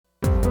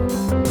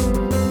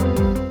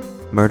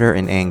Murder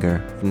and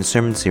Anger from the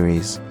sermon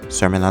series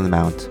Sermon on the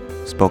Mount,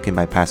 spoken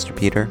by Pastor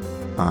Peter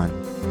on.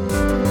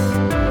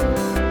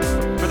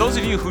 For those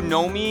of you who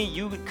know me,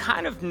 you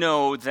kind of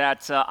know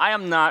that I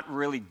am not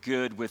really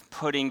good with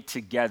putting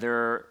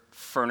together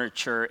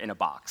furniture in a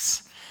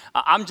box.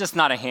 I'm just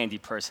not a handy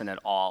person at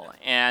all.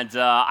 And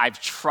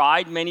I've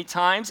tried many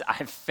times.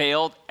 I've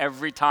failed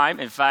every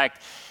time. In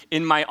fact,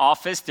 in my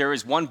office, there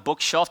is one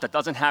bookshelf that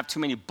doesn't have too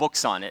many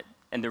books on it.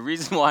 And the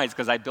reason why is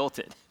because I built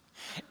it.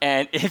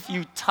 And if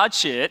you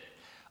touch it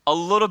a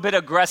little bit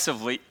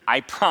aggressively,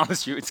 I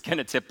promise you it's going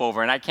to tip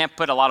over. And I can't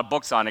put a lot of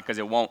books on it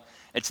because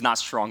it's not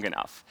strong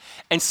enough.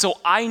 And so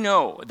I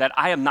know that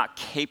I am not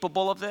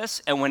capable of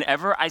this. And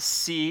whenever I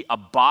see a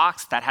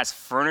box that has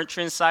furniture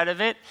inside of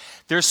it,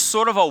 there's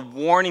sort of a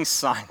warning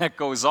sign that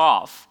goes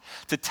off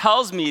that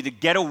tells me to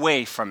get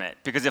away from it.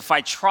 Because if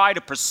I try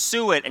to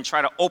pursue it and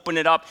try to open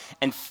it up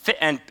and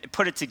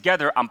put it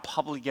together, I'm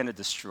probably going to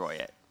destroy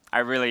it. I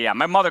really am.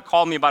 My mother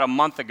called me about a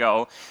month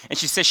ago, and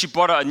she said she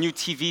bought a new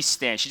TV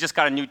stand. She just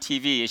got a new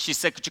TV, and she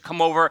said, could you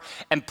come over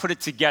and put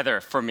it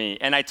together for me?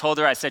 And I told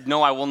her, I said,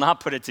 no, I will not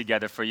put it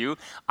together for you.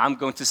 I'm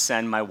going to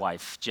send my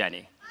wife,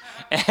 Jenny.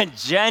 And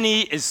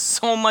Jenny is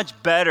so much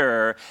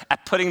better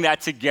at putting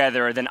that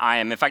together than I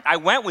am. In fact, I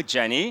went with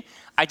Jenny.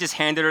 I just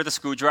handed her the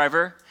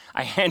screwdriver.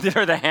 I handed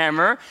her the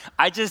hammer.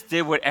 I just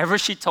did whatever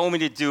she told me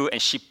to do, and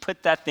she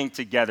put that thing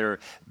together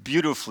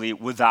beautifully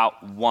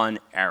without one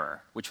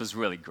error, which was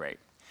really great.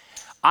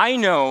 I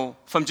know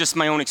from just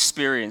my own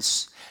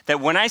experience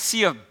that when I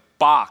see a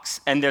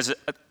box and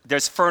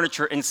there's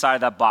furniture inside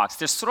of that box,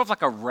 there's sort of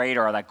like a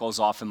radar that goes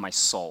off in my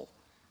soul.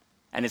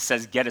 And it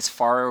says, get as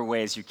far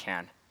away as you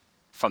can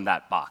from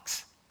that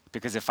box.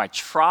 Because if I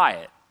try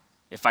it,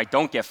 if I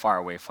don't get far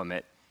away from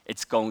it,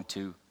 it's going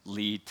to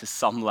lead to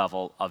some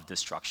level of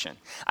destruction.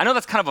 I know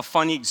that's kind of a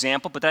funny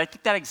example, but I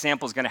think that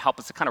example is going to help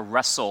us to kind of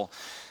wrestle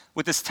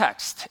with this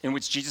text in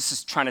which Jesus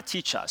is trying to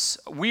teach us.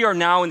 We are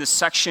now in the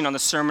section on the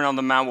Sermon on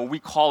the Mount where we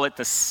call it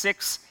the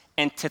six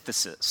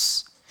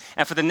antitheses.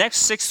 And for the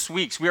next 6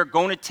 weeks, we are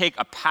going to take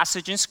a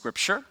passage in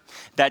Scripture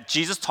that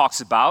Jesus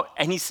talks about,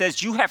 and he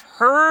says, you have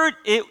heard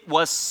it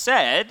was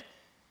said,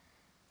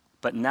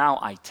 but now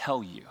I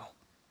tell you.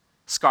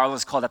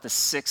 Scholars call that the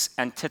six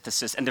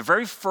antitheses. And the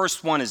very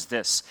first one is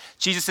this.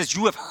 Jesus says,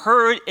 you have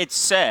heard it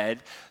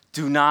said,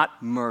 do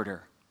not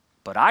murder.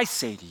 But I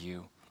say to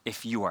you,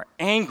 if you are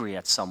angry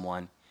at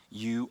someone,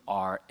 you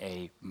are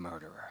a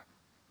murderer.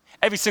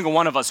 Every single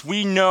one of us,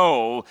 we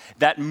know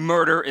that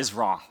murder is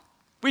wrong.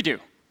 We do.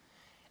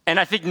 And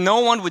I think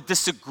no one would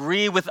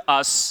disagree with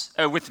us,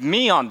 with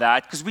me on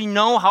that, because we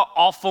know how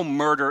awful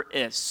murder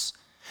is.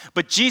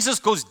 But Jesus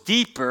goes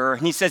deeper,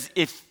 and he says,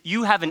 if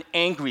you have an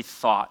angry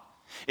thought,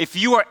 if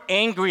you are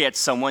angry at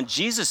someone,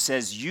 Jesus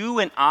says, you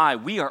and I,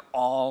 we are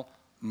all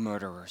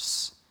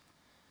murderers.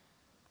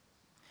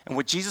 And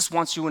what Jesus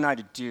wants you and I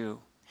to do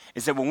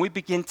is that when we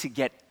begin to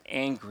get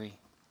angry,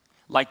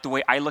 like the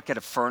way I look at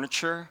a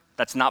furniture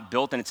that's not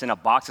built and it's in a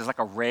box, it's like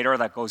a radar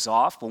that goes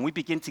off. When we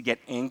begin to get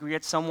angry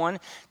at someone,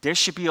 there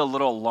should be a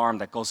little alarm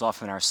that goes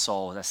off in our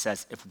soul that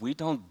says, if we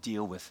don't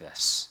deal with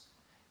this,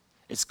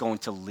 it's going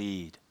to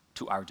lead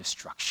to our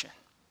destruction.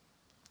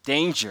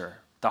 Danger,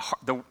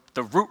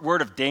 the root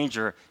word of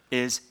danger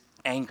is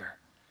anger.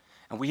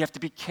 And we have to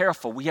be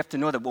careful. We have to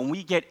know that when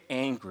we get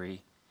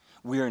angry,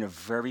 we are in a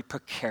very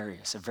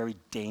precarious, a very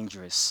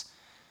dangerous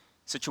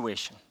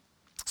situation.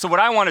 So what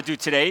I want to do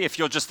today, if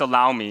you'll just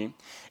allow me,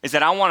 is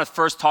that I want to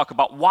first talk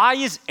about why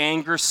is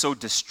anger so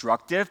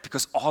destructive?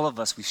 Because all of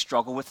us, we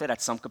struggle with it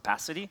at some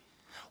capacity.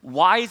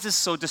 Why is this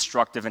so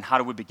destructive, and how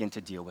do we begin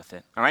to deal with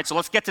it? All right, so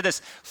let's get to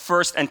this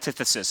first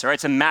antithesis. All right,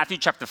 it's in Matthew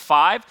chapter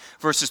 5,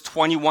 verses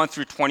 21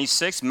 through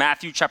 26.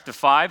 Matthew chapter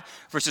 5,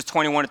 verses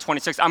 21 to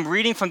 26. I'm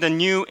reading from the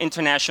New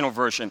International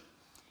Version.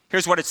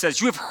 Here's what it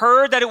says. You have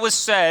heard that it was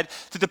said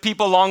to the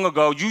people long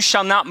ago, you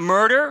shall not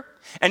murder,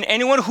 and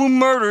anyone who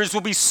murders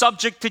will be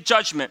subject to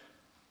judgment.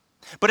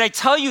 But I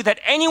tell you that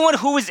anyone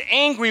who is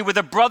angry with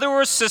a brother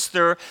or a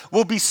sister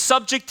will be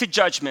subject to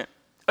judgment.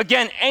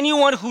 Again,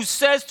 anyone who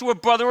says to a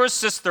brother or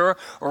sister,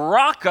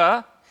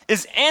 Raka,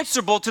 is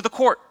answerable to the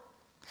court.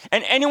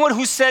 And anyone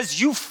who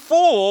says, you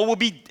fool, will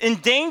be in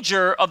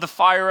danger of the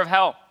fire of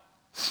hell.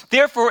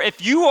 Therefore,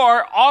 if you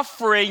are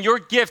offering your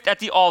gift at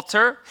the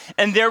altar,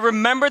 and there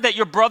remember that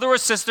your brother or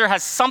sister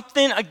has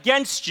something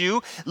against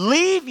you,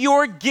 leave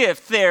your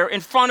gift there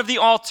in front of the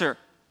altar.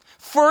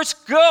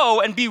 First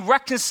go and be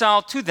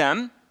reconciled to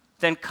them,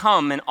 then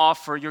come and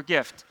offer your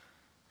gift.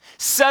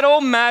 Settle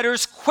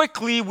matters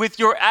quickly with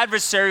your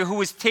adversary who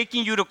is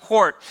taking you to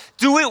court.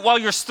 Do it while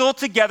you're still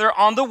together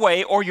on the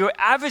way, or your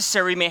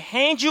adversary may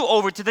hand you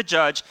over to the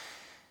judge,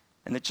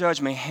 and the judge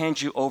may hand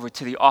you over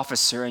to the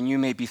officer, and you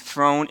may be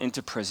thrown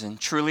into prison.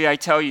 Truly, I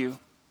tell you,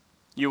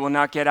 you will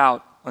not get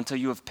out until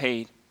you have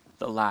paid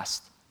the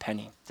last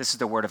penny. This is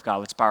the word of God.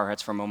 Let's bow our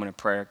heads for a moment of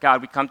prayer.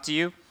 God, we come to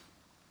you.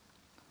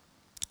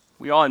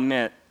 We all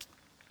admit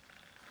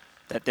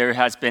that there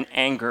has been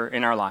anger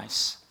in our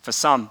lives, for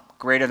some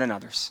greater than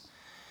others.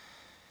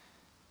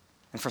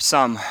 And for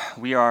some,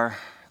 we are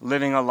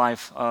living a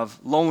life of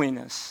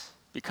loneliness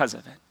because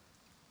of it.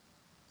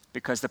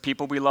 because the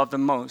people we love the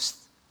most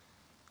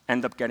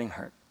end up getting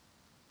hurt.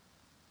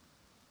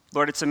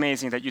 Lord, it's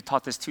amazing that you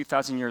taught this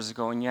 2,000 years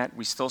ago, and yet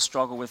we still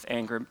struggle with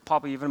anger,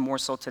 probably even more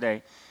so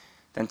today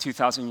than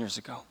 2,000 years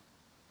ago.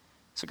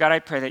 So God, I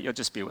pray that you'll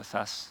just be with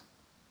us.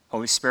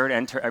 Holy Spirit,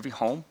 enter every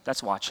home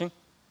that's watching,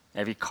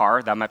 every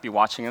car that might be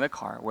watching in the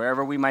car,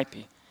 wherever we might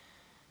be.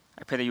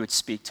 I pray that you would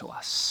speak to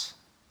us,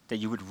 that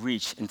you would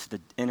reach into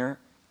the inner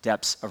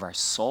depths of our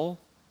soul,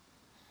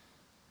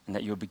 and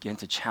that you would begin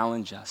to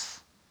challenge us,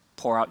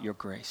 pour out your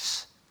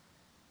grace,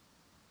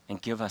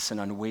 and give us an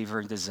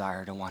unwavering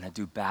desire to want to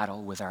do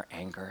battle with our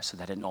anger so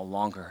that it no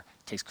longer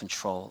takes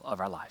control of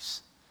our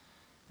lives.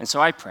 And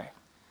so I pray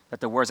that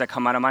the words that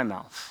come out of my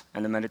mouth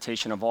and the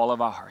meditation of all of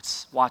our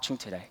hearts watching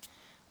today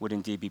would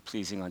indeed be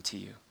pleasing unto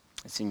you.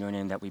 It's in your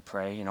name that we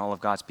pray, and all of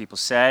God's people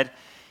said,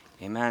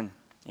 amen.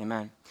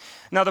 Amen.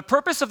 Now, the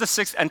purpose of the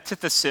sixth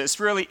antithesis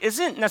really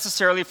isn't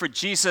necessarily for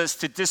Jesus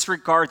to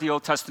disregard the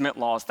Old Testament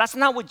laws. That's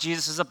not what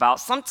Jesus is about.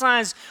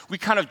 Sometimes we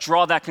kind of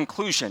draw that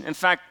conclusion. In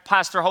fact,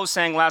 Pastor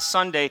Hosang last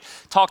Sunday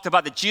talked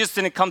about that Jesus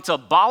didn't come to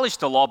abolish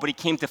the law, but he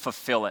came to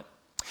fulfill it.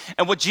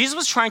 And what Jesus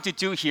was trying to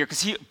do here,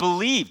 because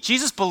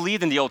Jesus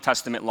believed in the Old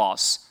Testament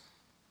laws.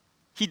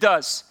 He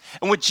does.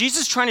 And what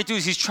Jesus is trying to do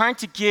is he's trying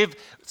to give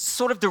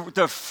sort of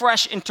the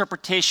fresh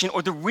interpretation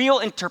or the real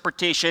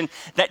interpretation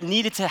that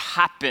needed to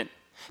happen.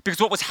 Because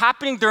what was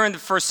happening during the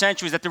first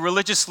century is that the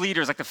religious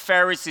leaders, like the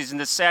Pharisees and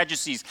the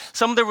Sadducees,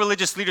 some of the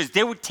religious leaders,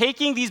 they were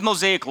taking these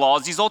Mosaic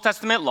laws, these Old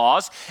Testament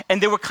laws,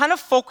 and they were kind of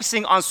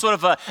focusing on sort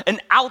of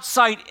an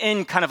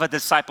outside-in kind of a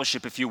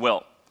discipleship, if you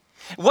will.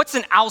 What's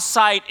an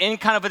outside-in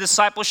kind of a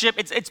discipleship?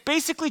 It's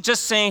basically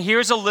just saying,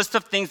 here's a list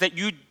of things that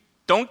you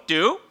don't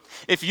do.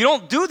 If you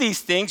don't do these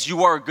things,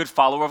 you are a good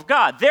follower of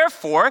God.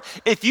 Therefore,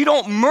 if you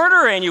don't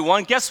murder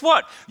anyone, guess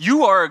what?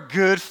 You are a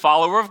good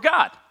follower of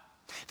God.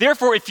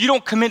 Therefore, if you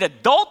don't commit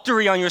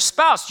adultery on your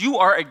spouse, you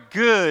are a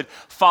good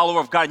follower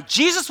of God.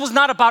 Jesus was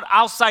not about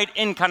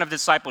outside-in kind of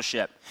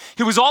discipleship.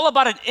 He was all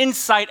about an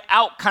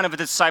inside-out kind of a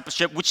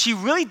discipleship, which he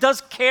really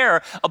does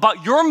care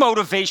about your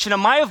motivation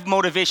and my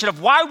motivation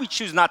of why we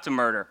choose not to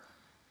murder.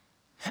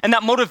 And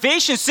that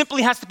motivation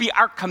simply has to be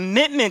our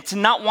commitment to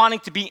not wanting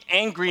to be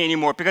angry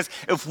anymore. Because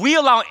if we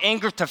allow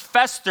anger to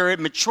fester, it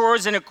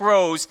matures and it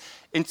grows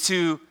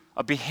into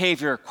a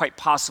behavior, quite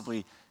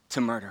possibly, to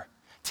murder.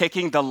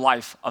 Taking the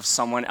life of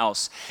someone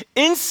else.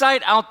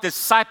 Inside out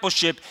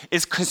discipleship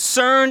is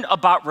concerned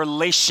about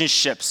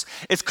relationships.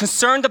 It's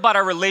concerned about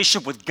our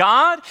relationship with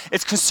God.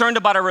 It's concerned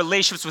about our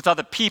relationships with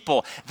other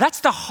people.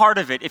 That's the heart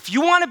of it. If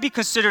you want to be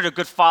considered a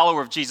good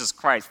follower of Jesus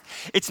Christ,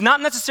 it's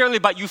not necessarily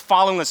about you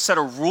following a set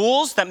of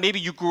rules that maybe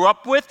you grew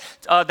up with,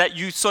 that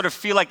you sort of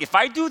feel like, if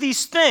I do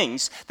these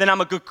things, then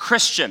I'm a good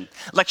Christian.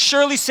 Like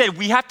Shirley said,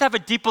 we have to have a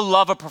deeper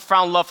love, a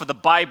profound love for the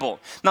Bible.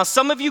 Now,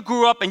 some of you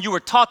grew up and you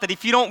were taught that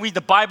if you don't read the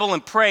Bible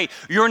and pray,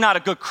 you're not a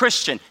good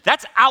Christian.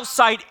 That's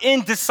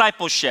outside-in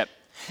discipleship.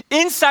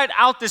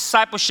 Inside-out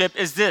discipleship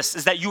is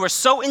that you are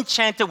so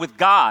enchanted with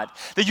God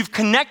that you've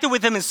connected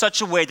with him in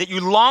such a way that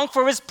you long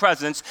for his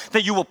presence,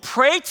 that you will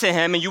pray to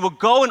him and you will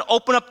go and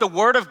open up the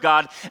word of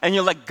God and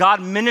you'll let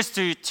God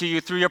minister to you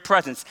through your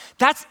presence.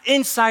 That's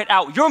inside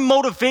out. Your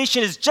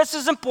motivation is just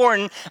as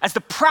important as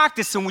the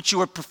practice in which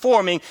you are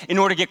performing in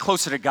order to get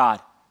closer to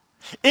God.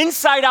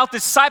 Inside-out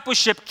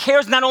discipleship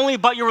cares not only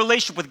about your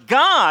relationship with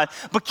God,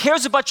 but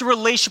cares about your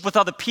relationship with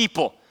other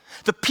people.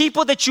 The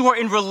people that you are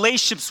in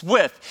relationships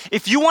with.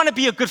 If you want to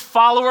be a good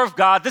follower of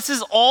God, this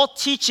is all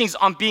teachings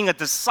on being a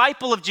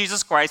disciple of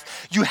Jesus Christ.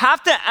 You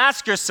have to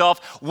ask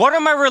yourself, what do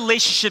my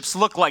relationships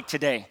look like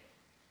today?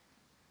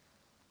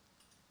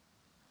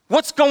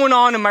 What's going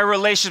on in my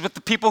relationship with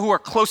the people who are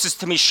closest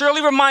to me?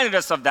 Shirley reminded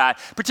us of that,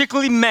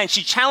 particularly men.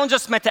 She challenged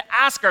us men to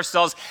ask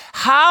ourselves,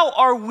 how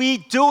are we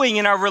doing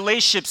in our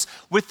relationships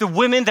with the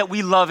women that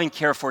we love and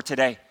care for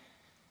today?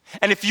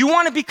 And if you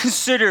want to be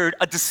considered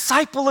a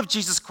disciple of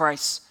Jesus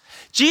Christ,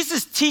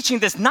 Jesus is teaching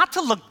this not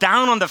to look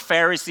down on the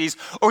Pharisees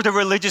or the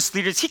religious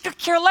leaders. He could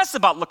care less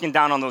about looking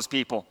down on those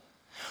people.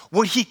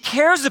 What he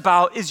cares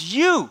about is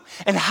you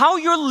and how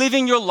you're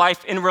living your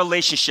life in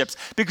relationships,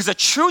 because a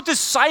true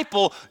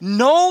disciple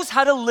knows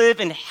how to live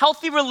in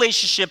healthy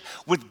relationship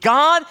with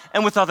God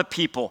and with other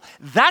people.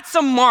 That's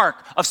a mark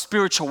of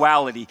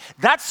spirituality.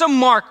 That's a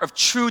mark of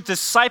true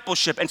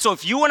discipleship. And so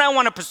if you and I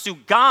want to pursue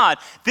God,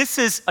 this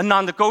is a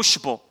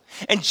non-negotiable.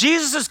 And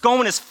Jesus is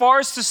going as far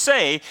as to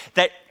say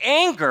that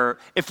anger,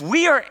 if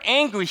we are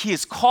angry, he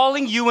is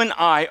calling you and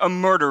I a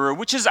murderer,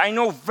 which is, I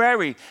know,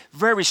 very,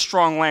 very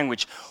strong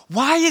language.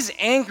 Why is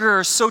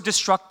anger so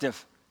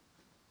destructive?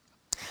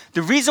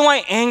 The reason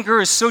why anger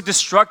is so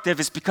destructive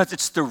is because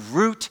it's the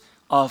root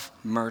of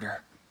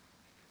murder.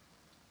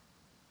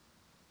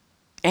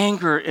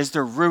 Anger is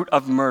the root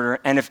of murder,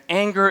 and if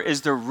anger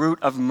is the root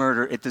of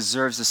murder, it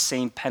deserves the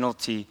same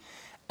penalty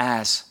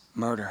as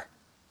murder.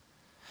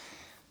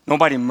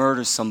 Nobody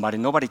murders somebody.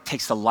 Nobody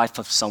takes the life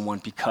of someone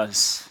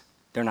because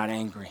they're not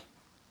angry.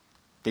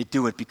 They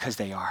do it because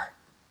they are.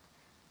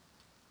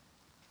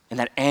 And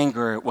that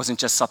anger wasn't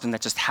just something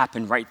that just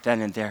happened right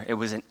then and there. It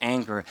was an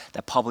anger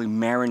that probably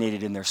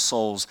marinated in their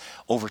souls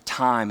over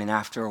time. And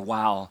after a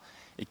while,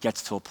 it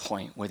gets to a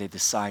point where they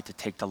decide to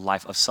take the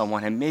life of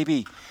someone. And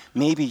maybe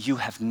you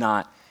have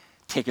not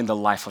taken the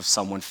life of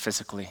someone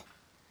physically,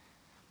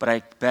 but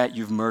I bet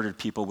you've murdered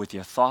people with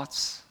your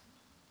thoughts.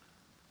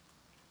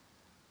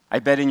 I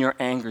bet in your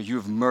anger you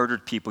have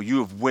murdered people. You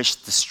have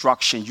wished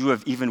destruction. You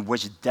have even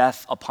wished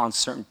death upon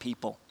certain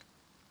people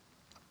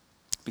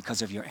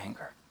because of your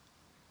anger.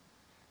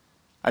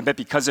 I bet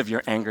because of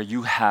your anger,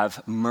 you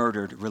have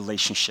murdered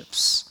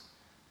relationships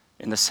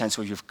in the sense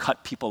where you've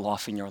cut people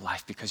off in your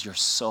life because you're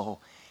so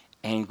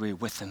angry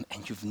with them,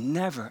 and you've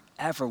never,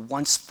 ever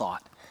once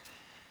thought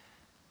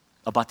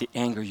about the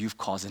anger you've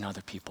caused in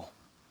other people.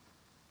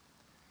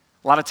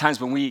 A lot of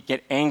times when we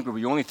get angry,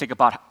 we only think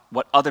about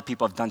what other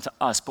people have done to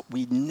us, but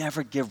we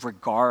never give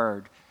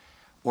regard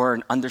or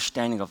an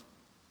understanding of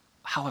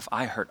how have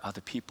I hurt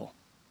other people?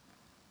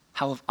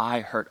 How have I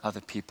hurt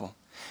other people?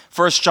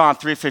 1 John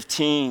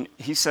 3:15,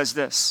 he says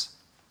this: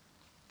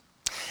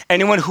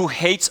 anyone who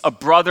hates a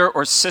brother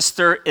or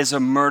sister is a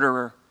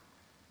murderer,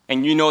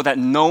 and you know that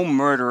no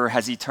murderer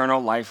has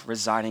eternal life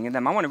residing in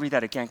them. I want to read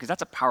that again because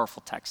that's a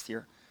powerful text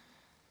here.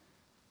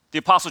 The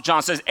Apostle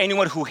John says,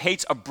 anyone who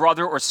hates a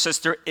brother or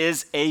sister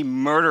is a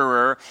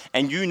murderer,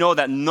 and you know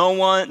that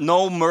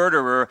no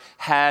murderer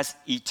has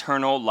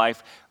eternal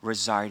life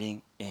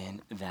residing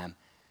in them.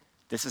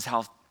 This is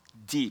how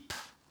deep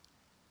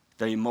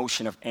the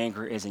emotion of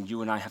anger is, and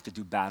you and I have to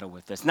do battle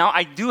with this. Now,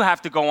 I do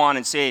have to go on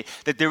and say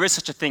that there is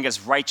such a thing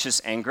as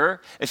righteous anger.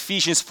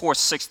 Ephesians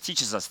 4:6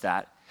 teaches us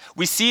that.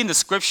 We see in the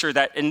scripture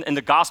that in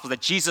the gospel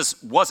that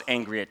Jesus was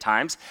angry at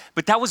times,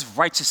 but that was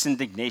righteous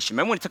indignation.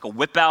 Remember when he took a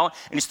whip out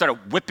and he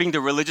started whipping the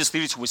religious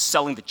leaders who were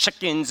selling the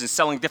chickens and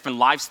selling different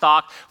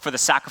livestock for the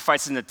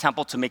sacrifices in the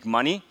temple to make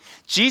money?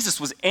 Jesus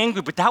was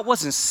angry, but that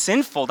wasn't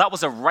sinful. That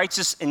was a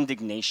righteous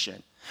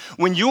indignation.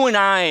 When you and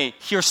I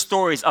hear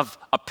stories of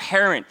a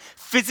parent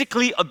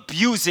physically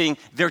abusing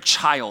their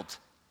child,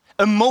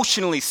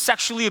 emotionally,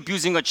 sexually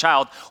abusing a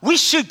child, we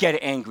should get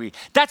angry.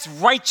 That's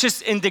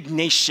righteous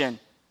indignation.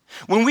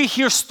 When we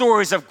hear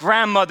stories of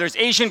grandmothers,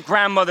 Asian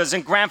grandmothers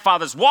and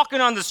grandfathers walking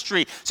on the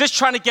street just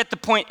trying to get to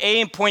point A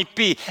and point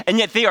B, and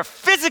yet they are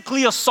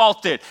physically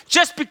assaulted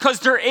just because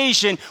they're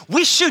Asian,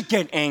 we should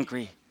get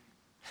angry.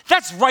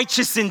 That's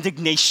righteous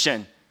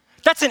indignation.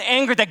 That's an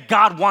anger that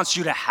God wants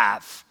you to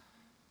have.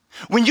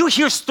 When you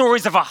hear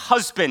stories of a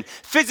husband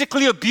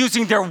physically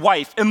abusing their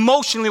wife,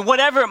 emotionally,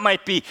 whatever it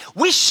might be,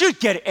 we should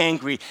get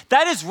angry.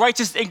 That is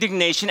righteous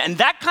indignation, and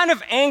that kind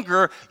of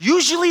anger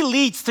usually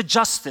leads to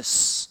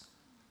justice.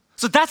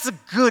 So that's a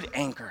good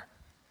anger.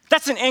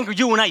 That's an anger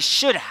you and I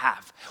should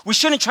have. We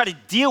shouldn't try to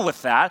deal with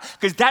that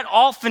because that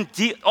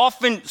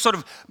often sort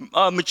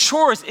of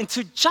matures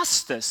into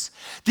justice.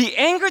 The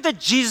anger that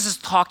Jesus is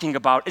talking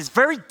about is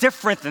very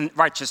different than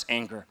righteous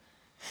anger.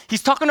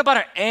 He's talking about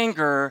an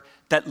anger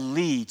that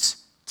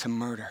leads to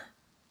murder.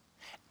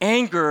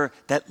 Anger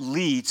that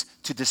leads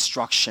to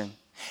destruction.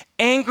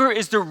 Anger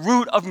is the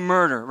root of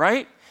murder,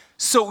 right?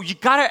 So you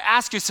got to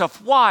ask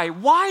yourself, why?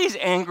 Why is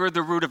anger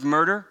the root of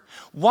murder?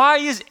 Why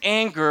is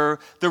anger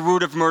the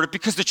root of murder?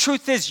 Because the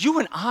truth is, you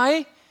and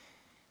I,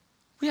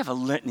 we have a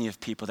litany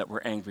of people that we're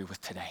angry with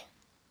today.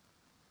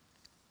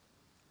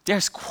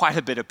 There's quite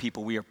a bit of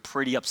people we are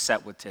pretty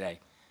upset with today.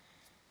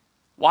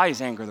 Why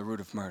is anger the root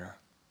of murder?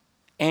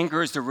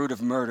 Anger is the root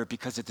of murder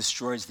because it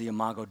destroys the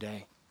imago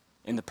Dei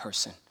in the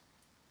person.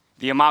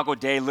 The imago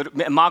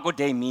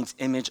Dei means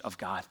image of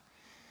God.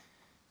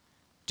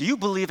 Do you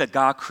believe that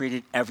God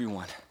created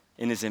everyone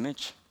in his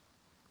image?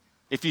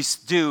 If you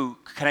do,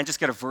 can I just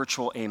get a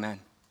virtual amen?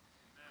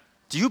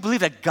 Do you believe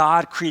that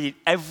God created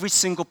every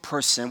single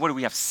person? What do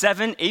we have,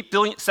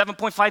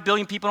 7.5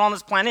 billion people on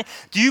this planet?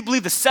 Do you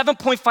believe the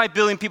 7.5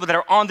 billion people that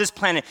are on this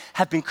planet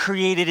have been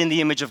created in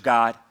the image of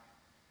God?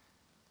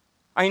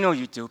 I know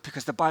you do,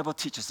 because the Bible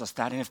teaches us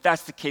that. And if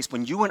that's the case,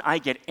 when you and I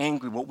get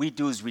angry, what we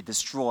do is we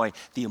destroy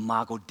the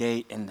imago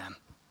Dei in them.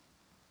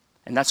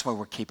 And that's why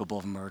we're capable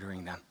of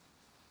murdering them.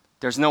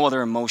 There's no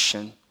other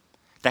emotion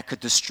that could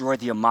destroy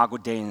the imago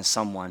Dei in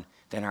someone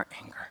than our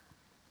anger.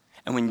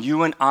 And when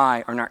you and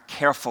I are not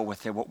careful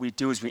with it, what we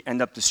do is we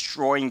end up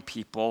destroying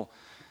people.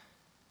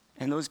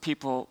 And those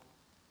people,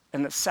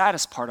 and the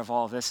saddest part of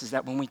all of this is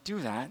that when we do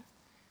that,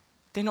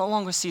 they no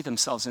longer see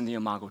themselves in the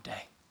imago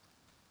Dei.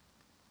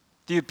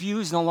 The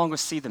abused no longer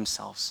see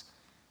themselves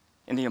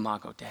in the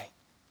imago Dei.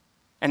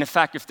 And in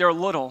fact, if they're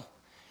little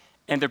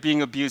and they're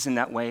being abused in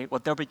that way,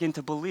 what they'll begin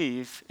to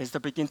believe is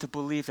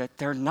that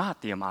they're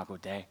not the imago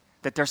Dei,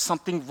 that there's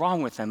something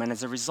wrong with them. And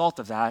as a result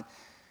of that,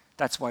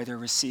 that's why they're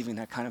receiving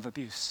that kind of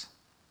abuse.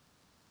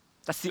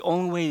 That's the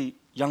only way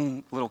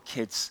young little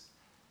kids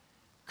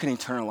can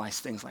internalize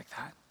things like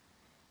that.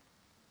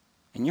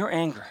 And your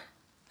anger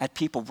at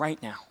people right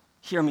now,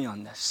 hear me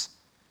on this.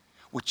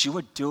 What you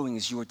are doing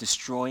is you are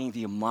destroying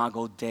the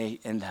imago Dei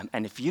in them.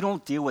 And if you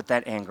don't deal with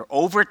that anger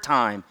over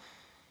time,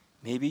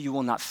 maybe you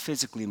will not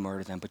physically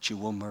murder them, but you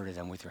will murder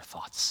them with your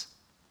thoughts.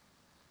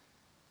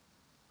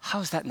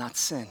 How is that not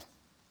sin?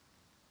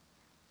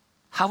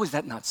 How is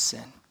that not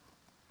sin?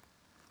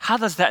 How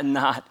does that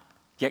not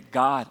get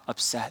God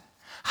upset?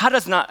 How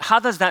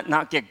does that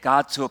not get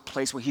God to a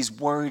place where he's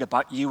worried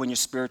about you and your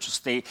spiritual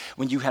state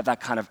when you have that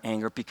kind of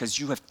anger because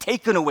you have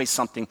taken away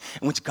something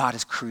in which God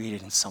has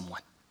created in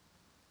someone,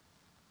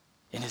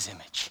 in his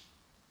image?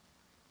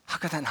 How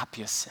could that not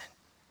be a sin?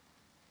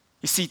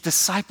 You see,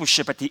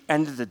 discipleship at the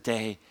end of the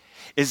day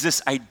is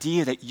this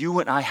idea that you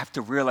and I have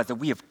to realize that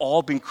we have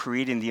all been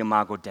created in the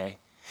Imago Dei.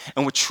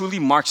 And what truly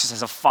marks us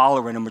as a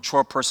follower and a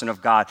mature person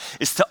of God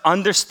is to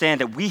understand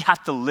that we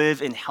have to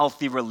live in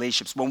healthy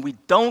relationships. When we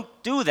don't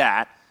do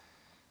that,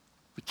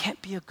 we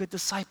can't be a good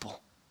disciple.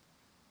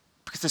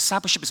 Because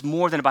discipleship is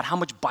more than about how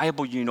much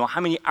Bible you know, how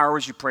many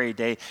hours you pray a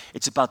day.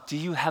 It's about, do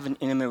you have an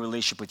intimate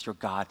relationship with your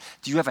God?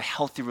 Do you have a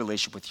healthy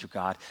relationship with your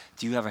God?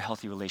 Do you have a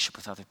healthy relationship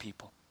with other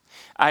people?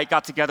 I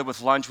got together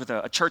with lunch with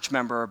a church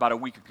member about a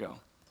week ago.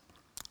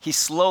 He's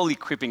slowly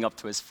creeping up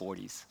to his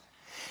 40s.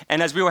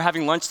 And as we were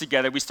having lunch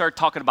together, we started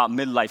talking about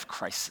midlife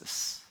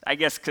crisis. I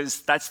guess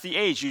because that's the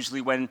age usually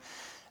when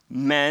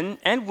men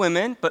and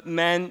women, but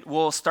men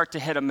will start to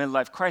hit a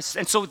midlife crisis.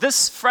 And so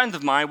this friend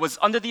of mine was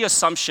under the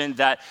assumption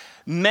that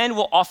men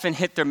will often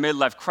hit their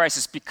midlife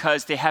crisis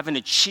because they haven't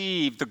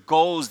achieved the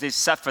goals they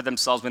set for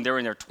themselves when they were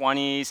in their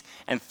 20s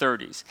and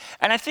 30s.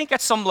 And I think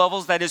at some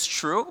levels that is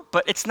true,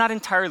 but it's not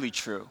entirely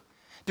true.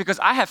 Because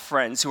I have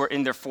friends who are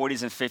in their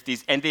 40s and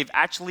 50s, and they've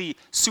actually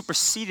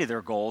superseded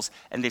their goals,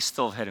 and they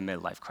still hit a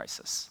midlife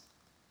crisis.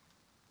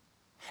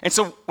 And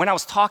so when I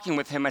was talking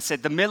with him, I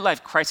said, the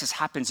midlife crisis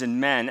happens in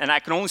men, and I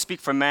can only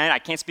speak for men. I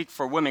can't speak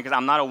for women because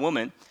I'm not a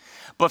woman.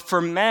 But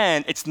for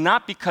men, it's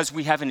not because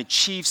we haven't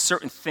achieved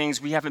certain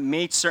things, we haven't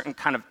made certain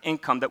kind of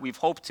income that we've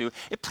hoped to.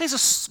 It plays a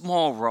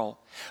small role.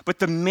 But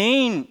the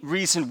main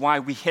reason why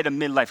we hit a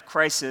midlife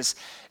crisis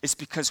is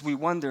because we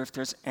wonder if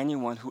there's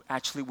anyone who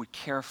actually would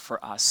care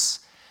for us,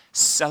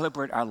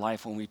 celebrate our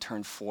life when we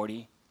turn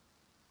 40,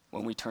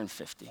 when we turn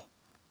 50.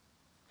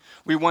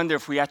 We wonder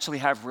if we actually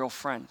have real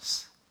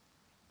friends.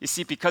 You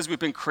see, because we've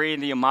been created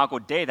in the Imago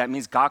Dei, that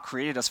means God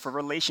created us for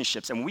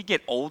relationships. And when we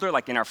get older,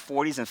 like in our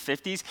 40s and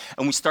 50s,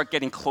 and we start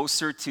getting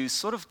closer to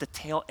sort of the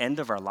tail end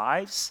of our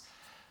lives,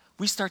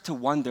 we start to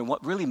wonder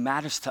what really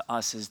matters to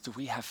us is, do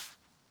we have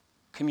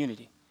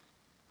community?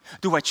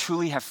 Do I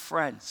truly have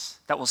friends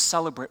that will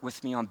celebrate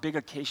with me on big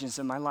occasions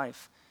in my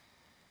life?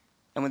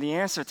 And when the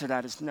answer to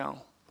that is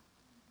no,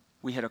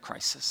 we hit a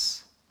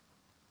crisis.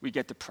 We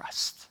get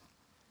depressed.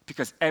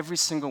 Because every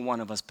single one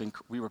of us,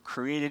 we were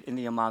created in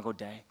the Imago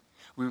Dei.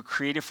 We were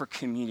created for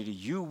community.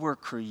 You were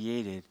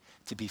created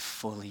to be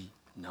fully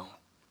known.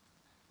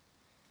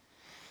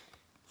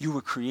 You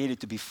were created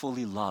to be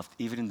fully loved,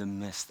 even in the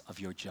midst of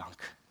your junk.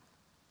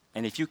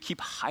 And if you keep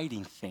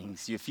hiding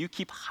things, if you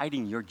keep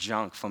hiding your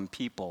junk from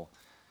people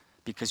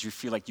because you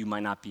feel like you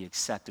might not be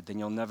accepted, then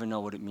you'll never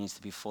know what it means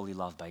to be fully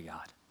loved by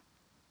God.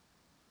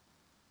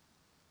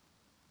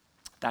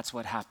 That's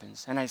what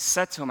happens. And I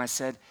said to him, I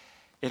said,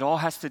 it all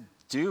has to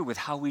do with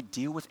how we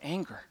deal with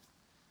anger.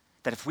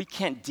 That if we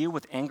can't deal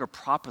with anger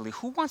properly,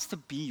 who wants to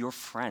be your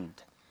friend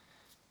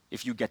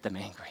if you get them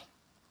angry?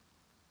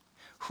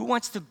 Who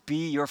wants to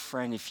be your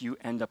friend if you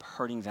end up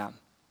hurting them?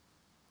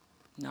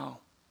 No,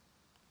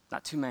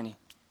 not too many.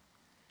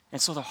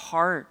 And so the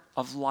heart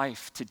of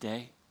life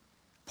today,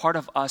 part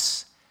of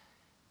us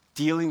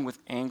dealing with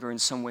anger in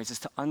some ways is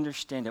to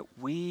understand that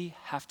we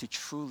have to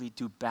truly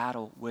do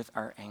battle with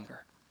our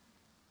anger.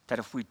 That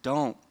if we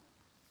don't,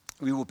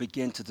 we will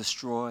begin to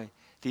destroy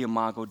the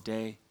Imago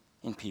Dei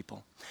in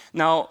people.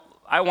 Now,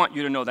 I want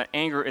you to know that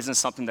anger isn't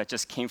something that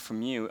just came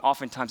from you.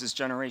 Oftentimes it's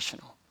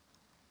generational.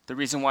 The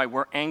reason why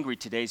we're angry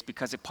today is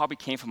because it probably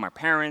came from our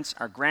parents,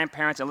 our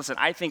grandparents. And listen,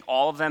 I think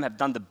all of them have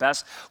done the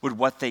best with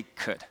what they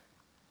could.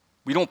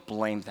 We don't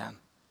blame them.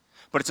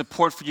 But it's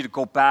important for you to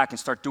go back and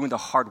start doing the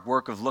hard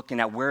work of looking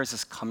at where is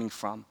this coming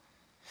from.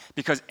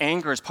 Because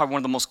anger is probably one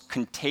of the most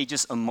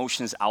contagious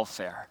emotions out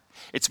there.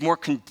 It's more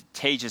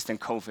contagious than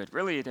COVID.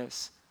 Really, it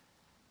is.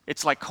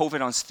 It's like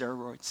COVID on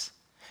steroids.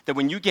 That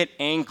when you get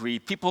angry,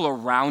 people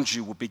around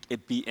you will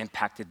be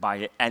impacted by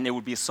it, and it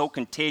will be so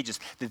contagious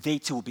that they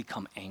too will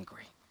become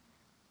angry.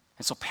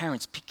 And so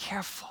parents, be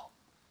careful.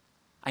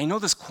 I know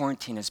this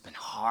quarantine has been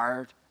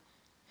hard,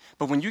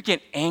 but when you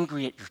get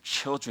angry at your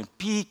children,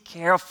 be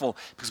careful,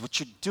 because what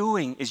you're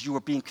doing is you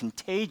are being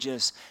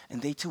contagious,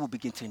 and they too will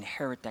begin to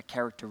inherit that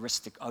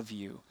characteristic of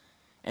you,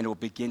 and it will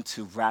begin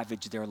to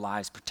ravage their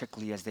lives,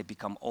 particularly as they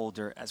become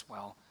older as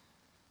well.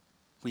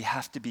 We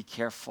have to be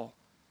careful.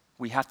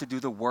 We have to do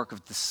the work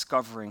of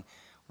discovering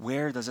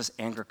where does this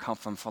anger come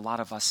from. For a lot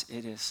of us,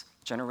 it is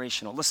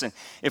generational. Listen,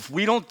 if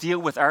we don't deal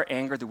with our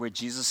anger the way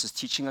Jesus is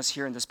teaching us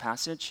here in this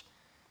passage,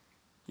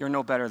 you're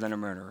no better than a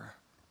murderer.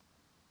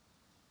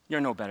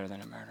 You're no better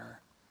than a murderer.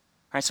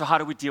 All right, so how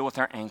do we deal with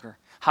our anger?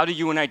 How do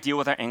you and I deal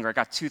with our anger? I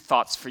got two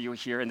thoughts for you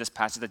here in this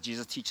passage that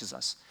Jesus teaches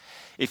us.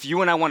 If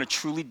you and I want to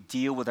truly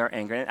deal with our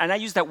anger, and I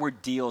use that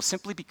word deal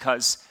simply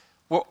because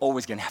we're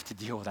always going to have to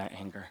deal with our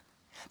anger.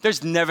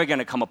 There's never going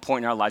to come a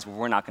point in our lives where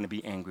we're not going to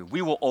be angry.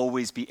 We will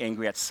always be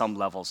angry at some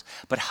levels.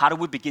 But how do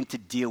we begin to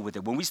deal with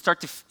it? When we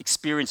start to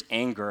experience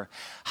anger,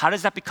 how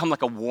does that become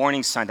like a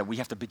warning sign that we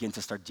have to begin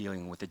to start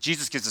dealing with it?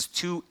 Jesus gives us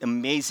two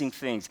amazing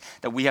things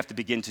that we have to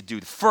begin to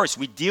do. First,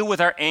 we deal with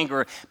our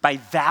anger by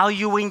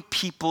valuing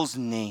people's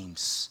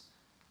names.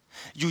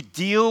 You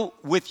deal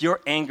with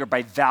your anger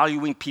by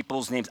valuing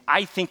people's names.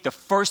 I think the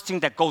first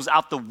thing that goes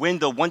out the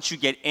window once you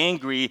get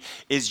angry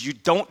is you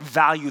don't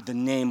value the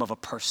name of a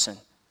person.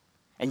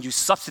 And you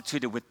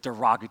substitute it with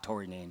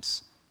derogatory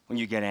names when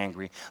you get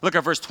angry. Look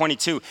at verse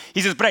 22.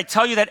 He says, but I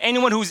tell you that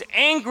anyone who's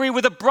angry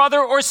with a brother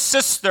or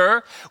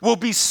sister will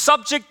be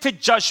subject to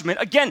judgment.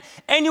 Again,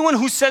 anyone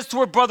who says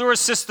to a brother or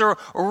sister,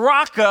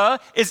 Raka,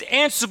 is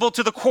answerable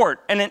to the court.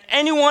 And then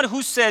anyone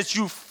who says,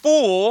 you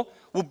fool,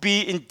 will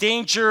be in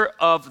danger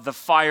of the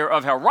fire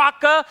of hell.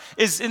 Raka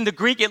is in the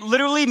Greek, it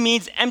literally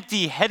means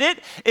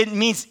empty-headed. It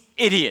means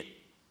idiot.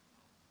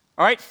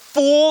 All right,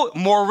 fool,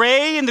 more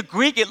in the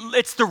Greek,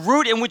 it's the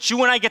root in which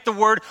you and I get the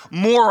word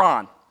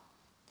moron.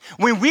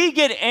 When we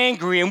get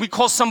angry and we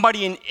call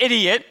somebody an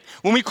idiot,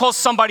 when we call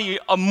somebody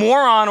a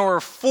moron or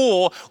a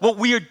fool, what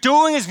we are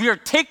doing is we are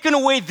taking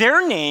away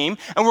their name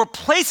and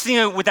replacing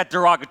it with that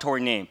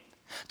derogatory name.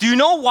 Do you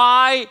know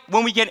why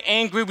when we get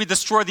angry we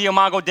destroy the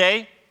Imago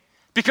Dei?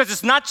 Because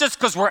it's not just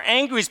because we're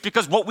angry, it's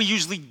because what we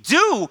usually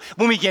do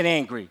when we get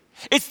angry.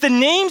 It's the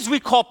names we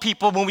call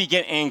people when we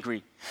get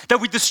angry. That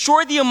we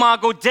destroy the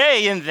Imago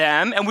Dei in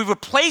them and we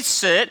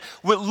replace it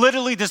with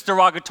literally this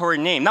derogatory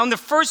name. Now in the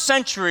first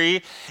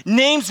century,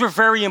 names were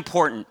very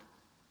important.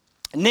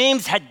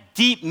 Names had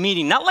deep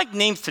meaning, not like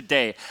names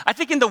today. I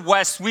think in the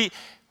West, we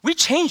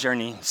change our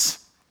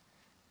names.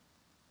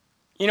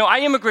 You know, I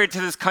immigrated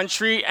to this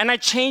country and I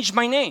changed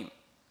my name.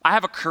 I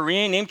have a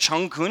Korean name,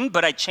 Chung-kun,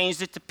 but I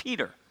changed it to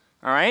Peter.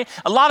 All right?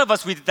 A lot of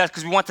us, we did that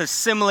because we want to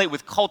assimilate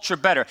with culture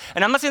better.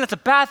 And I'm not saying that's a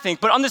bad thing,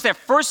 but understand,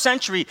 first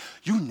century,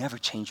 you never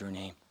change your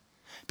name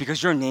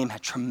because your name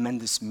had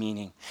tremendous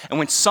meaning. And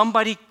when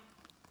somebody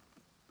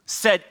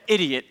said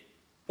idiot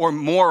or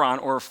moron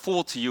or a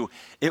fool to you,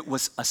 it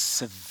was a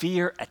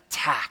severe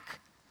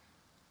attack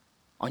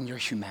on your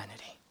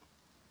humanity.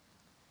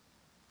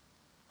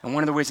 And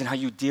one of the ways in how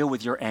you deal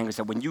with your anger is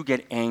that when you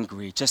get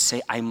angry, just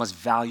say, I must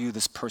value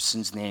this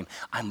person's name.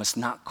 I must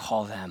not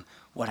call them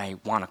what I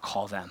want to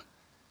call them.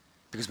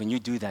 Because when you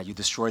do that, you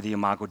destroy the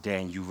Imago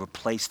Dei and you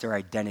replace their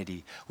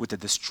identity with the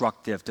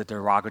destructive, the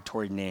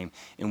derogatory name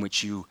in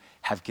which you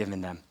have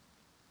given them.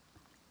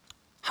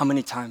 How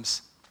many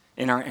times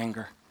in our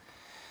anger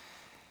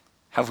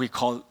have we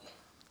called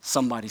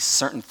somebody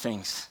certain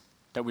things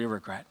that we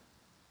regret?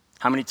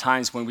 How many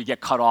times when we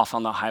get cut off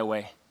on the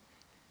highway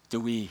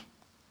do we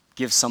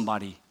give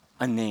somebody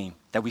a name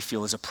that we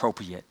feel is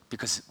appropriate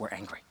because we're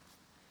angry?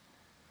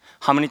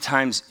 How many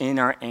times in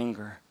our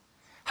anger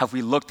have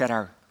we looked at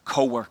our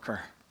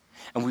coworker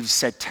and we've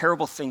said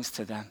terrible things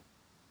to them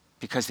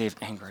because they've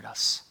angered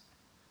us?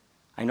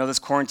 I know this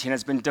quarantine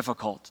has been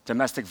difficult.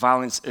 Domestic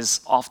violence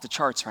is off the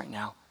charts right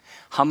now.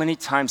 How many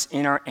times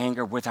in our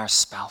anger with our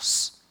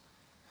spouse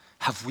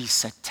have we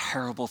said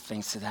terrible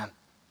things to them?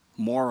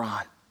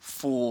 Moron,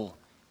 fool,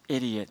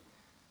 idiot,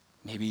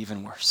 maybe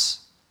even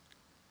worse.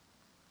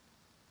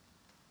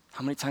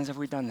 How many times have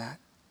we done that?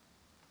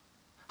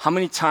 How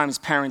many times,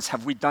 parents,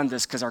 have we done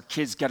this because our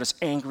kids get us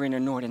angry and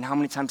annoyed? And how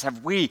many times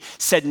have we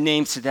said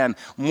names to them,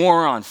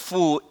 moron,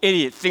 fool,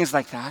 idiot, things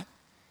like that?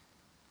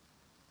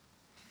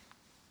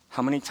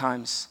 How many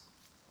times,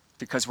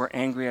 because we're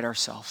angry at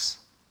ourselves,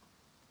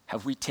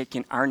 have we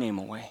taken our name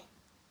away,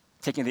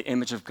 taken the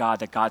image of God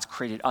that God's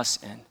created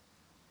us in,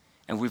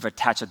 and we've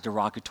attached a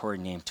derogatory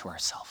name to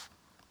ourselves?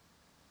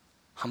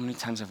 How many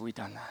times have we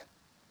done that?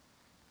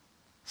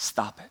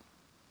 Stop it.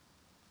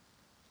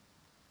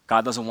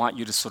 God doesn't want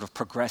you to sort of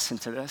progress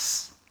into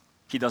this.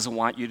 He doesn't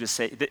want you to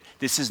say,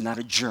 this is not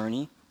a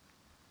journey.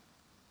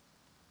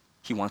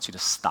 He wants you to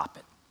stop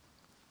it.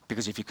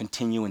 Because if you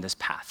continue in this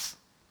path,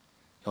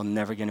 you're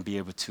never going to be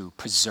able to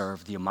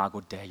preserve the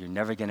Imago Dei. You're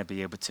never going to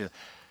be able to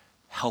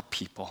help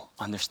people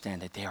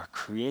understand that they are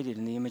created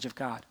in the image of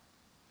God.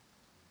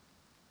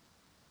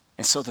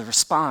 And so the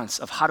response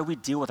of how do we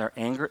deal with our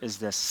anger is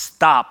this: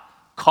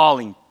 stop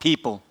calling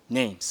people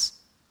names.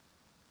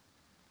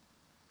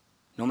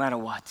 No matter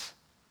what.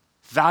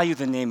 Value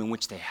the name in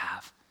which they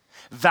have.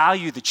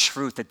 Value the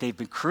truth that they've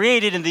been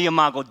created in the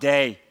Imago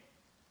Dei.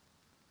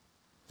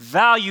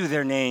 Value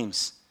their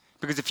names.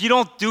 Because if you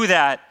don't do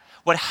that,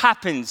 what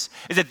happens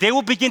is that they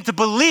will begin to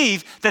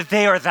believe that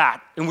they are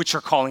that in which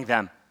you're calling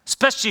them,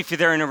 especially if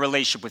they're in a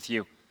relationship with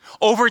you.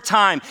 Over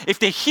time, if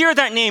they hear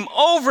that name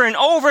over and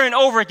over and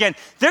over again,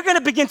 they're going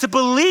to begin to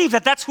believe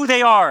that that's who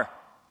they are.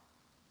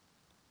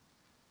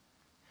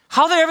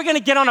 How are they ever going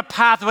to get on a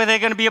path where they're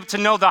going to be able to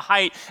know the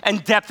height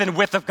and depth and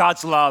width of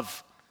God's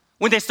love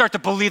when they start to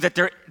believe that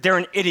they're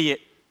an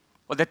idiot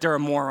or that they're a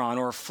moron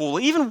or a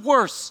fool? Even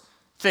worse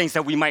things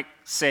that we might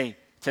say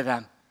to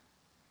them.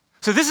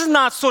 So this is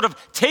not sort of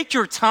take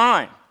your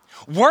time,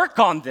 work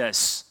on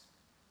this.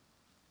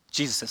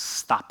 Jesus says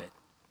stop it,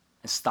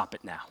 and stop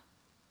it now.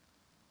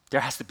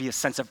 There has to be a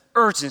sense of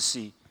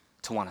urgency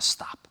to want to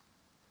stop.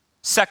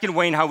 Second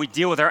way in how we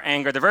deal with our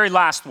anger, the very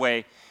last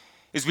way,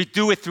 is we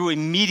do it through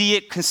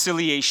immediate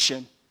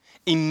conciliation.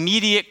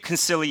 Immediate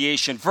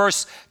conciliation.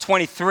 Verse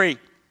 23.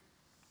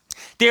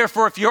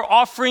 Therefore, if you're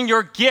offering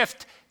your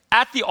gift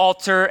at the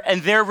altar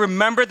and there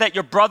remember that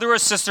your brother or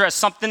sister has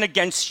something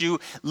against you,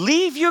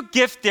 leave your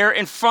gift there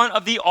in front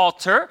of the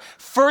altar.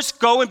 First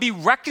go and be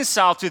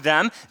reconciled to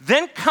them,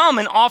 then come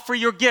and offer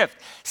your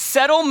gift.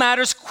 Settle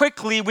matters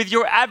quickly with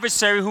your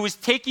adversary who is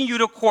taking you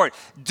to court.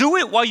 Do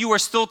it while you are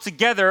still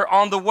together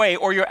on the way,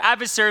 or your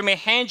adversary may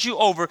hand you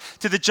over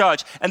to the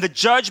judge, and the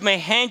judge may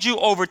hand you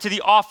over to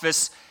the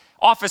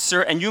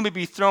officer, and you may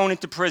be thrown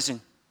into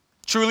prison.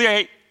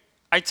 Truly,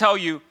 I tell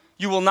you,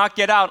 you will not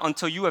get out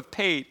until you have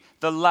paid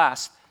the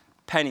last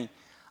penny.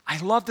 I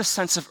love the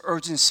sense of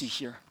urgency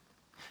here.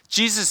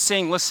 Jesus is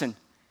saying, listen,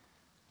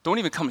 don't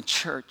even come to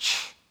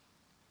church.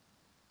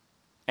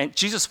 And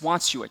Jesus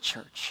wants you at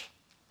church.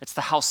 It's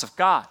the house of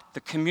God. The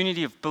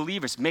community of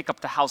believers make up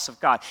the house of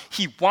God.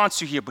 He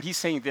wants you here, but he's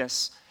saying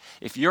this.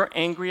 If you're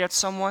angry at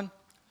someone,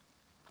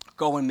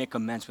 go and make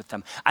amends with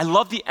them. I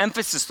love the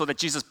emphasis, though, that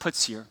Jesus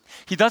puts here.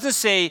 He doesn't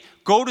say,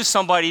 go to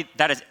somebody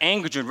that has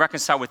angered you and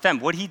reconcile with them.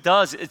 What he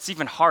does, it's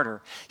even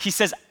harder. He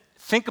says,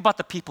 think about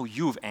the people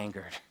you've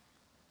angered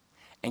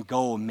and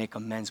go and make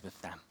amends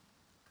with them.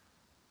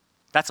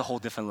 That's a whole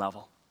different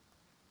level.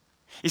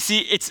 You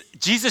see,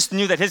 Jesus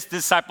knew that his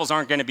disciples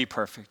aren't going to be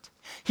perfect.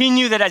 He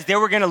knew that as they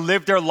were going to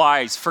live their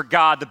lives for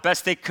God the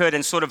best they could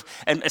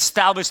and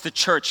establish the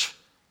church,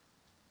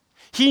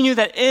 he knew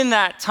that in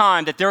that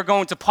time that they were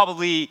going to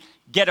probably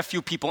get a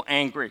few people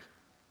angry.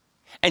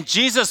 And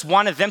Jesus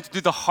wanted them to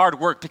do the hard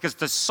work because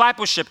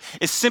discipleship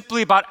is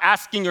simply about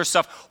asking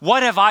yourself,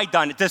 what have I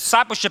done?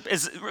 Discipleship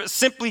is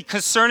simply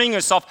concerning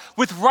yourself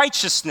with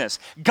righteousness.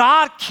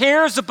 God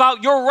cares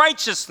about your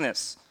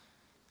righteousness.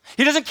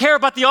 He doesn't care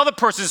about the other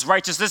person's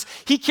righteousness.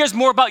 He cares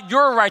more about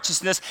your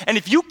righteousness. And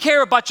if you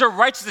care about your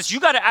righteousness, you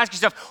got to ask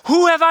yourself,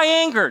 who have I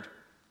angered?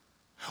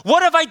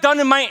 What have I done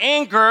in my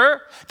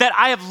anger that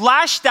I have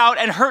lashed out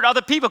and hurt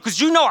other people? Because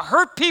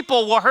hurt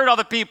people will hurt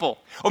other people.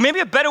 Or maybe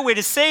a better way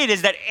to say it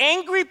is that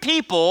angry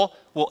people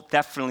will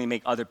definitely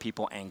make other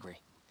people angry.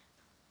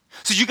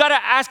 So you got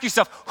to ask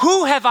yourself,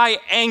 who have I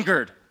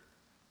angered?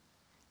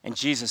 And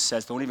Jesus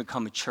says, don't even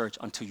come to church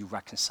until you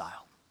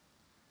reconcile.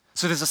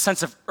 So there's a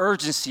sense of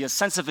urgency, a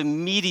sense of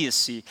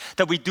immediacy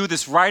that we do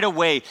this right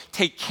away,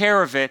 take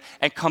care of it,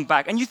 and come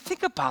back. And you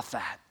think about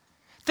that.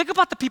 Think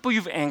about the people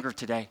you've angered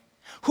today.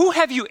 Who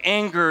have you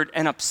angered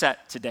and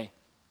upset today?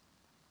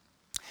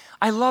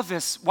 I love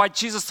this, why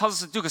Jesus tells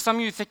us to do, because some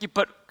of you are thinking,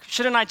 but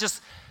shouldn't I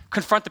just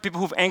confront the people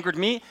who've angered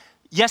me?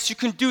 Yes, you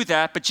can do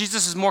that, but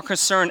Jesus is more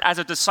concerned as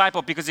a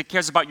disciple because he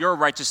cares about your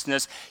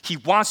righteousness. He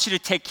wants you to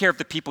take care of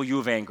the people you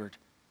have angered.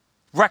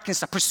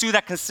 Reconcile, pursue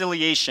that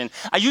conciliation.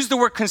 I use the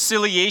word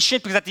conciliation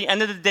because at the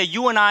end of the day,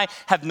 you and I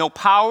have no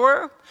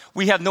power.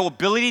 We have no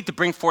ability to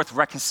bring forth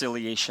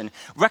reconciliation.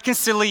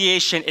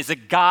 Reconciliation is a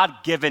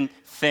God-given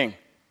thing.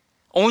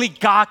 Only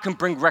God can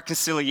bring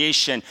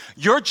reconciliation.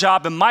 Your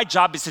job and my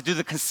job is to do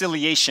the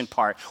conciliation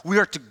part. We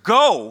are to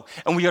go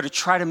and we are to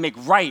try to make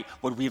right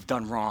what we have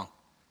done wrong.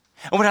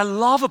 And what I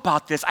love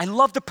about this, I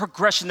love the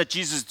progression that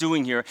Jesus is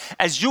doing here.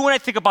 As you and I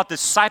think about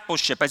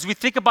discipleship, as we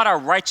think about our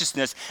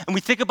righteousness, and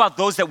we think about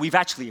those that we've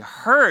actually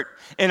hurt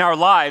in our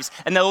lives,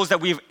 and those that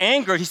we've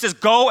angered, he says,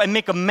 go and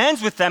make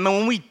amends with them. And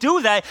when we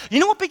do that, you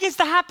know what begins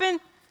to happen?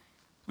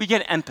 We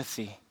get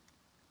empathy.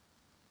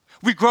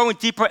 We grow in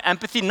deeper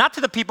empathy, not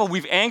to the people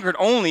we've angered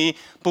only,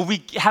 but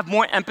we have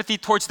more empathy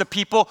towards the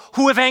people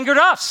who have angered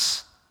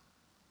us.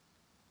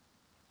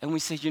 And we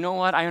say, you know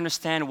what? I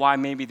understand why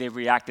maybe they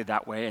reacted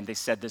that way and they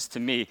said this to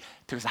me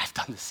because I've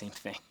done the same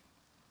thing.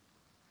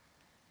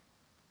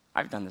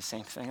 I've done the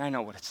same thing. I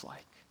know what it's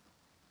like.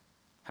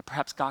 And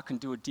perhaps God can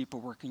do a deeper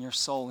work in your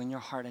soul, in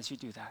your heart as you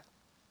do that.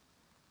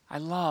 I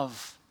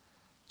love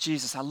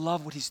Jesus. I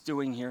love what he's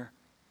doing here.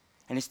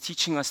 And he's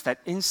teaching us that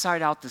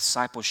inside out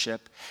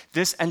discipleship,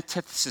 this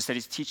antithesis that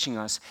he's teaching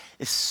us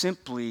is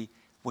simply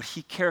what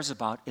he cares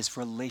about is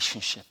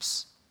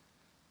relationships.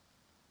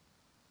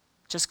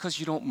 Just because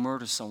you don't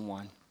murder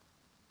someone,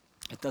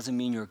 it doesn't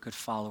mean you're a good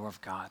follower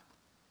of God.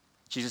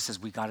 Jesus says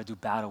we got to do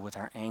battle with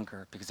our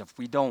anger because if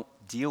we don't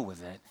deal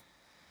with it,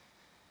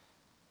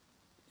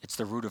 it's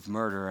the root of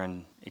murder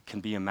and it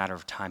can be a matter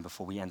of time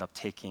before we end up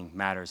taking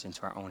matters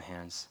into our own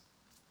hands.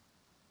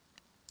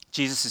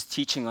 Jesus is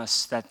teaching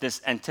us that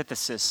this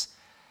antithesis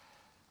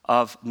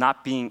of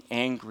not being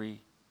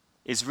angry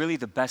is really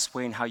the best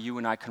way in how you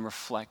and I can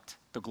reflect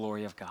the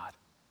glory of God.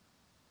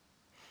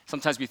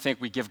 Sometimes we think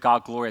we give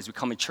God glory as we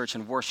come in church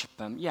and worship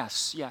him.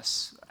 Yes,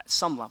 at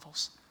some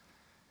levels.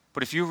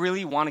 But if you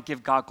really want to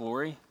give God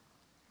glory,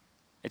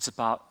 it's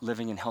about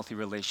living in healthy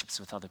relationships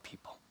with other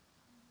people.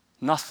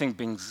 Nothing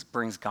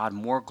brings God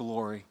more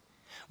glory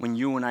when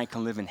you and I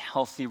can live in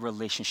healthy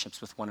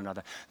relationships with one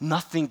another.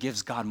 Nothing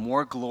gives God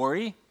more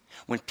glory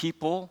when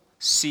people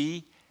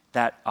see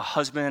that a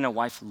husband and a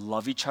wife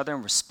love each other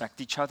and respect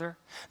each other.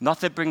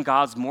 Nothing brings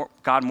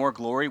God more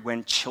glory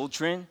when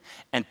children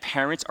and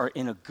parents are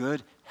in a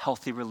good,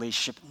 healthy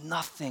relationship,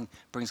 nothing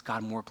brings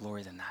God more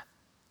glory than that.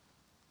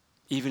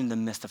 Even in the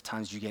midst of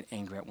times you get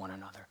angry at one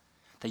another,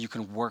 that you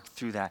can work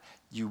through that,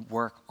 you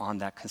work on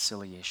that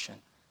conciliation.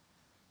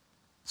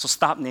 So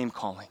stop name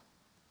calling.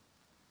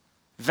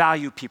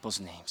 Value people's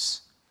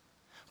names.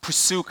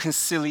 Pursue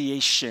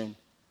conciliation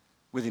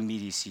with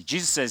immediacy.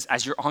 Jesus says,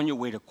 as you're on your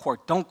way to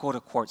court, don't go to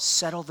court.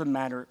 Settle the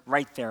matter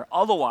right there.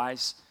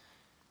 Otherwise,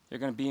 you're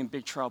going to be in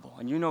big trouble.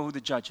 And you know who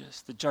the judge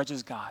is. The judge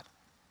is God.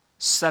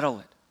 Settle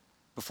it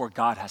before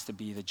God has to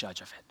be the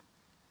judge of it.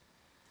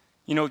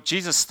 You know,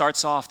 Jesus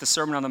starts off the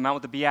Sermon on the Mount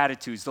with the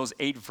Beatitudes, those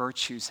 8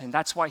 virtues. And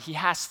that's why he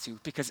has to.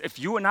 Because if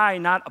you and I are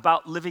not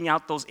about living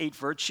out those 8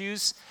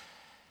 virtues,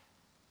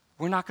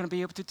 we're not going to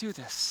be able to do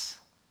this.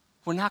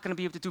 We're not going to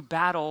be able to do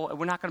battle, and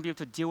we're not going to be able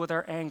to deal with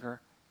our anger.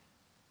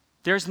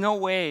 There's no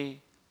way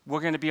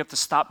we're going to be able to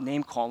stop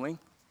name calling.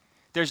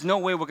 There's no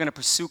way we're going to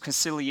pursue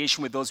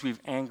conciliation with those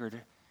we've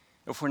angered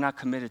if we're not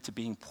committed to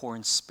being poor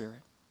in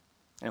spirit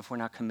and if we're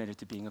not committed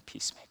to being a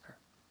peacemaker.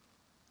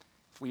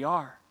 If we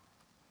are,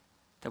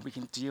 then we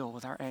can deal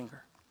with our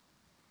anger.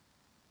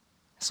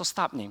 So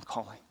stop name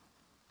calling.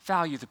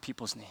 Value the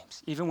people's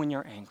names, even when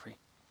you're angry,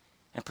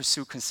 and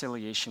pursue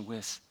conciliation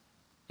with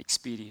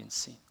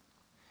expediency.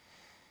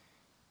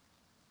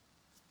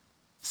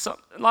 So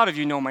a lot of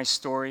you know my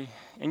story,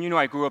 and you know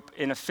I grew up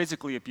in a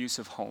physically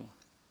abusive home.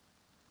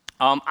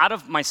 Out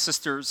of my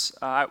sisters,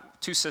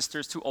 2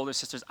 sisters, 2 older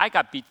sisters, I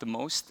got beat the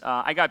most.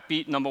 I got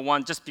beat, number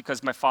one, just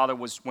because my father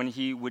when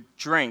he would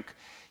drink,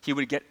 he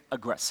would get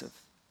aggressive.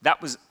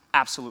 That was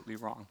absolutely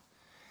wrong.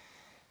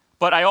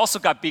 But I also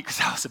got beat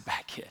because I was a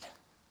bad kid.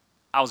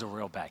 I was a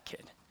real bad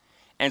kid.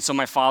 And so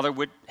my father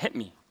would hit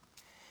me.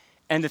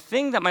 And the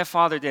thing that my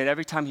father did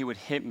every time he would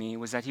hit me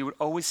was that he would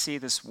always say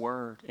this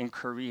word in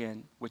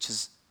Korean, which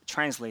is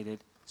translated,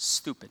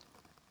 stupid.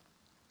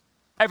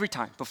 Every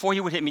time. Before he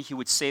would hit me, he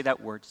would say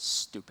that word,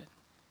 stupid.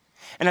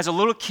 And as a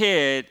little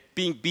kid,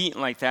 being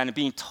beaten like that and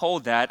being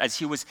told that, as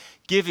he was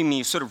giving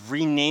me, sort of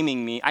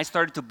renaming me, I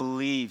started to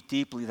believe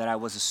deeply that I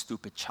was a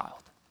stupid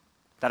child,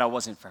 that I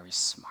wasn't very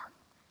smart.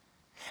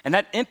 And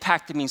that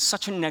impacted me in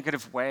such a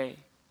negative way.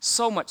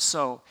 So much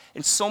so,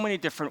 in so many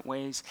different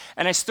ways.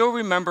 And I still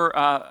remember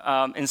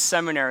in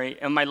seminary,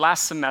 in my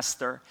last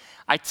semester,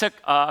 I took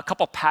a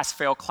couple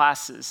pass-fail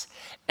classes.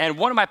 And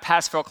one of my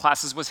pass-fail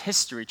classes was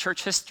history,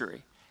 church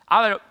history.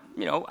 I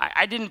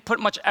didn't put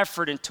much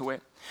effort into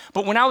it.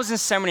 But when I was in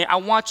seminary, I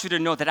want you to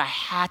know that I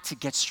had to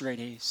get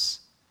straight A's.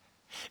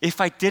 If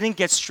I didn't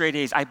get straight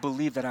A's, I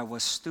believed that I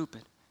was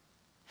stupid.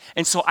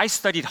 And so I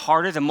studied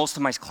harder than most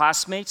of my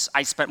classmates.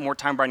 I spent more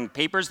time writing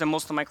papers than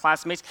most of my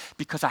classmates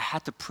because I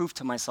had to prove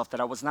to myself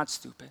that I was not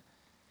stupid.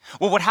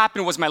 Well, what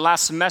happened was my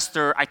last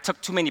semester, I took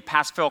too many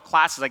pass-fail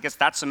classes, I guess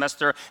that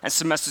semester and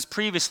semesters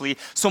previously,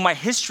 so my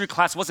history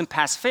class wasn't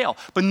pass-fail.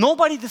 But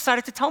nobody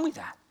decided to tell me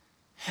that.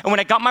 And when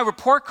I got my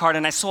report card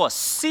and I saw a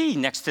C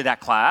next to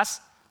that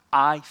class,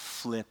 I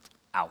flipped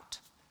out.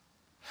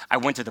 I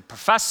went to the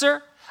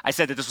professor. I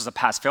said that this was a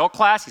pass-fail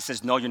class. He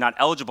says, no, you're not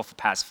eligible for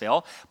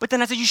pass-fail. But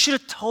then I said, you should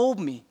have told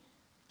me.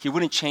 He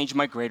wouldn't change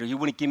my grade or he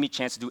wouldn't give me a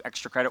chance to do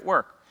extra credit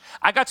work.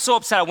 I got so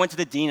upset, I went to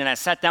the dean and I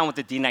sat down with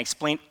the dean and I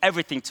explained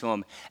everything to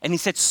him. And he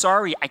said,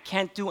 sorry, I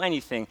can't do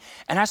anything.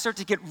 And I started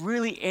to get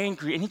really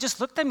angry. And he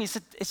just looked at me and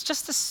said, it's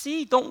just a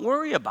C, don't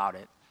worry about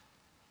it.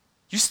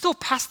 You still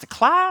passed the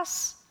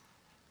class.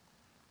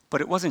 But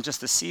it wasn't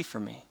just a C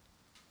for me.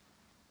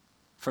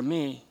 For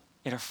me,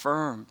 it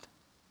affirmed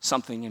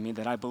something in me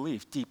that I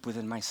believed deep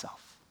within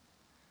myself.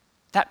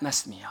 That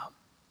messed me up.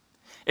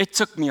 It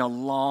took me a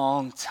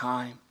long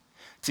time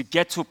to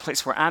get to a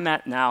place where I'm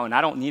at now, and I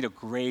don't need a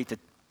grade to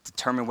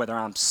determine whether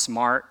I'm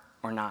smart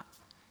or not.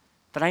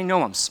 But I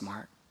know I'm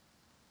smart.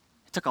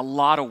 It took a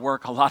lot of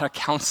work, a lot of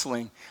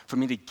counseling for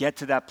me to get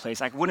to that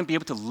place. I wouldn't be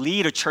able to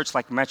lead a church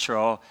like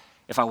Metro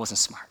if I wasn't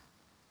smart.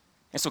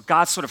 And so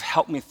God sort of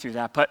helped me through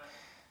that. But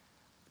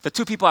the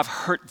 2 people I've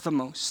hurt the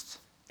most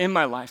in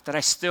my life that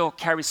I still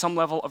carry some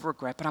level of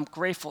regret, but I'm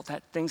grateful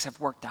that things have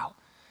worked out,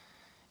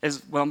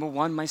 is, well, number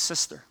one, my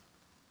sister.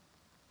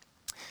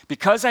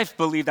 Because I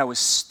believed I was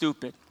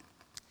stupid,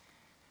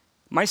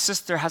 my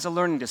sister has a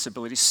learning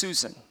disability,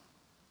 Susan.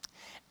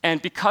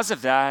 And because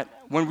of that,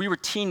 when we were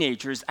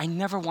teenagers, I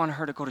never wanted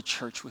her to go to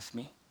church with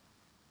me.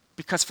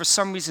 Because for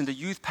some reason, the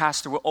youth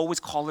pastor would always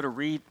call her to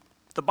read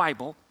the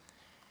Bible.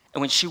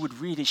 And when she would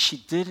read it,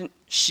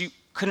 she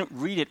couldn't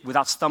read it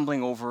without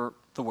stumbling over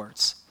the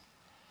words.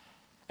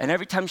 And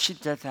every time she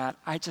did that,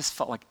 I just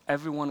felt like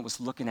everyone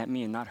was looking at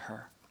me and not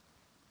her.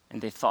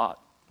 And they thought,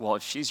 well,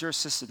 if she's your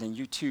sister, then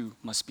you too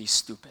must be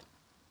stupid.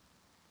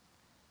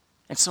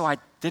 And so I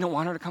didn't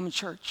want her to come to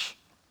church.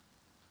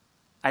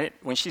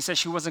 When she said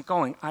she wasn't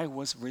going, I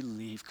was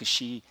relieved because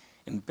she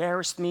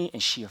embarrassed me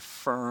and she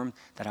affirmed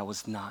that I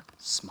was not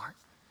smart.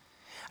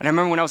 And I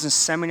remember when I was in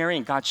seminary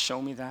and God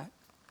showed me that,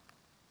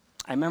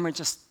 I remember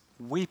just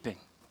weeping.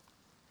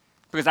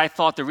 Because I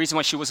thought the reason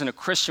why she wasn't a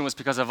Christian was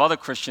because of other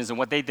Christians and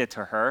what they did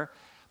to her.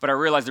 But I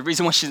realized the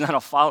reason why she's not a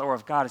follower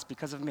of God is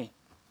because of me.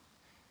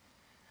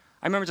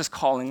 I remember just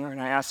calling her and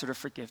I asked her to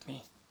forgive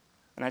me.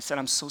 And I said,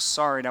 I'm so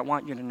sorry and I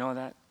want you to know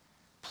that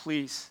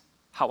please,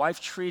 how I've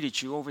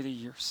treated you over the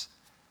years,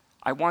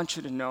 I want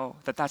you to know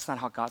that that's not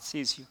how God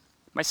sees you.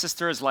 My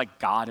sister is like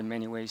God in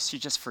many ways. She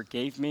just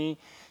forgave me.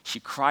 She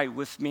cried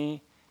with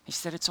me. He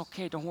said, it's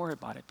okay, don't worry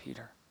about it,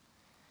 Peter.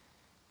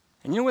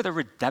 And you know where the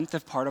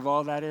redemptive part of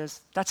all that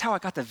is? That's how I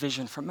got the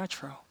vision for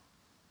Metro.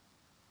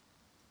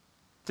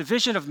 The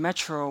vision of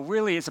Metro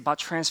really is about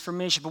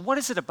transformation. But what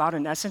is it about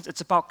in essence?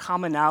 It's about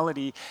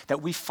commonality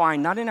that we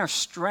find not in our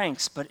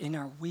strengths, but in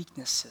our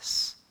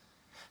weaknesses.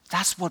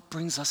 That's what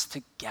brings us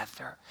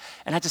together.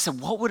 And I just said,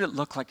 what would it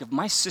look like if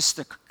my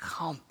sister could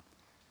come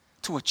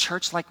to a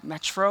church like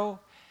Metro?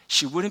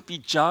 She wouldn't be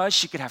judged.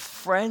 She could have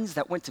friends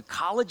that went to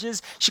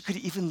colleges. She could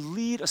even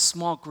lead a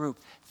small group.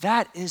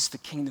 That is the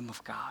kingdom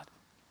of God.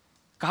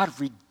 God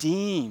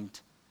redeemed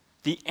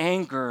the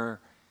anger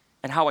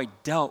and how I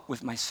dealt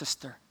with my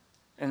sister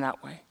in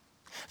that way.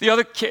 The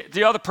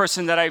other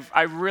person that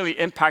I really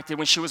impacted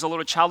when she was a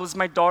little child was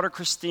my daughter,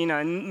 Christina,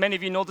 and many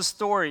of you know the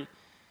story.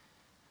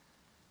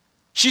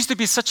 She used to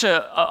be such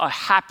a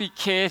happy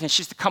kid, and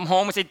she used to come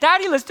home and say,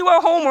 Daddy, let's do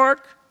our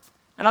homework.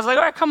 And I was like,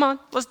 all right, come on,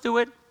 let's do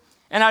it.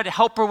 And I'd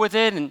help her with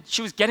it, and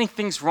she was getting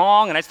things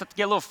wrong, and I started to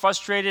get a little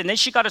frustrated, and then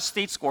she got her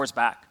state scores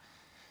back.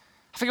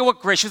 I forget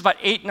what grade, she was about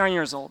 8, 9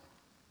 years old.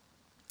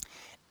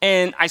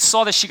 And I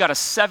saw that she got a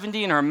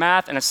 70 in her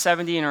math and a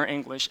 70 in her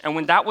English. And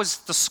when that was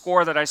the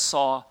score that I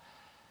saw,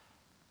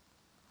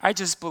 I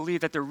just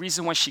believed that the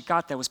reason why she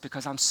got that was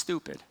because I'm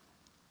stupid.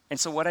 And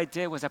so what I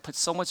did was I put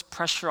so much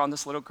pressure on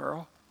this little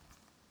girl.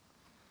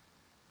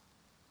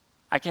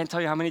 I can't tell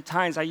you how many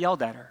times I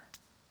yelled at her.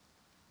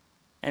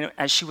 And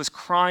as she was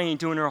crying,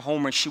 doing her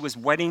homework, she was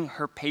wetting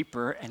her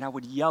paper, and I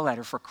would yell at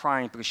her for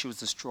crying because she was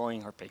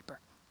destroying her paper.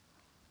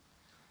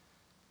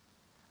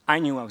 I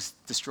knew I was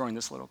destroying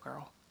this little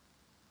girl.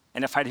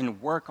 And if I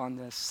didn't work on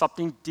this,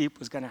 something deep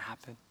was going to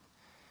happen.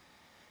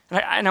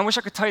 And I wish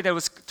I could tell you that it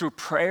was through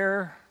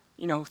prayer,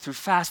 through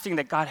fasting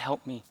that God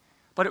helped me.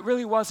 But it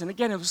really wasn't.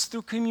 Again, it was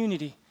through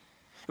community.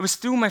 It was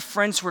through my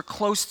friends who were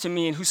close to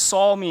me and who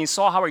saw me and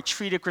saw how I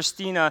treated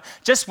Christina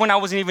just when I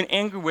wasn't even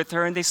angry with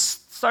her. And they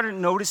started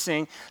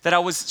noticing that I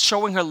was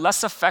showing her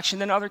less affection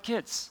than my other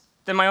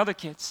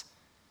kids.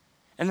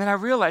 And then I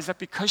realized that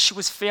because she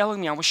was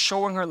failing me, I was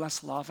showing her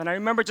less love. And I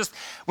remember just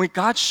when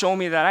God showed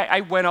me that, I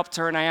went up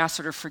to her and I asked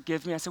her to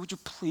forgive me. I said, would you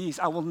please,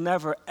 I will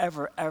never,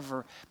 ever,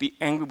 ever be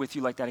angry with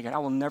you like that again. I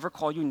will never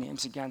call you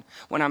names again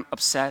when I'm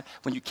upset,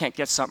 when you can't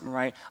get something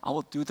right. I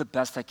will do the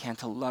best I can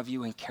to love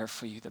you and care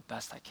for you the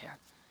best I can.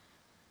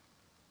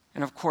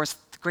 And of course,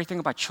 the great thing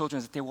about children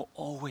is that they will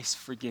always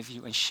forgive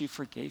you. And she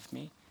forgave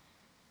me.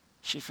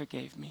 She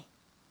forgave me.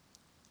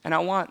 And I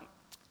want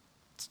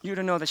you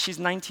to know that she's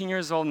 19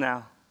 years old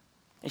now.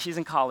 And she's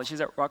in college,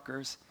 she's at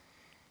Rutgers.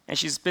 And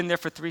she's been there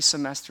for 3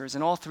 semesters.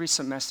 And all 3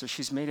 semesters,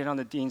 she's made it on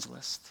the dean's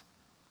list.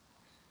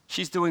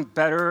 She's doing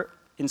better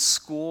in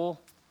school,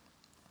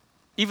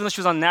 even though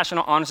she was on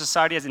National Honor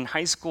Society as in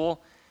high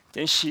school,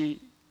 than she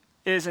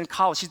is in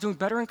college. She's doing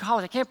better in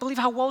college. I can't believe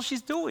how well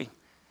she's doing.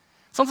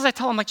 Sometimes I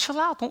tell her, I'm like, chill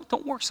out,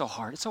 don't work so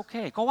hard. It's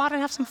okay. Go out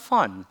and have some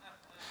fun.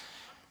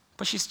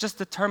 But she's just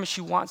determined.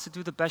 She wants to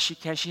do the best she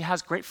can. She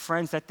has great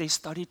friends that they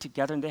study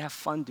together and they have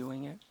fun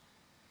doing it.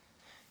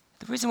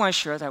 The reason why I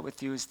share that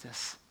with you is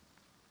this.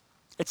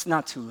 It's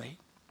not too late.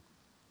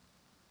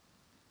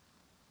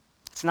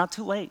 It's not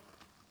too late.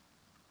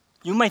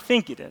 You might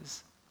think it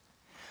is.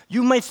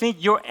 You might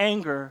think your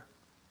anger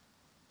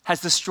has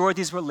destroyed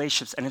these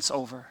relationships and it's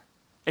over.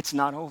 It's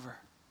not over.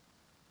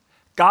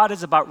 God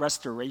is about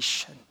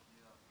restoration.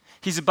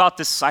 He's about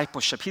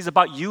discipleship. He's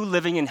about you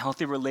living in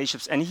healthy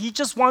relationships. And he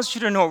just wants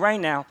you to know right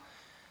now,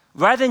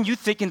 rather than you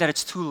thinking that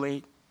it's too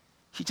late,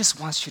 he just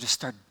wants you to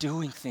start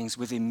doing things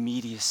with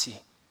immediacy.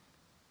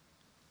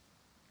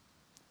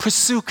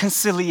 Pursue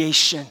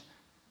conciliation.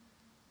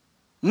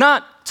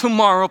 Not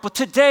tomorrow, but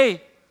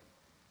today.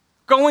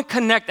 Go and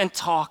connect and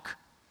talk.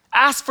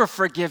 Ask for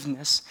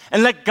forgiveness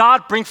and let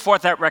God bring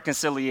forth that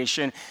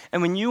reconciliation.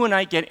 And when you and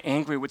I get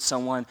angry with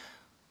someone,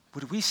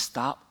 would we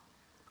stop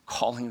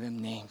calling them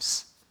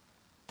names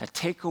that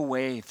take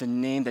away the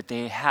name that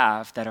they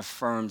have that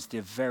affirms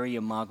the very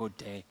imago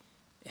Dei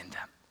in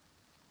them?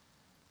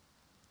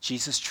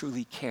 Jesus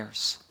truly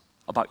cares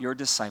about your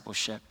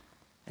discipleship,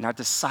 and our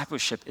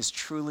discipleship is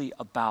truly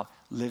about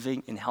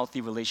living in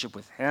healthy relationship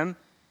with him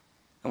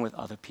and with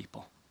other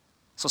people.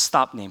 So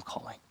stop name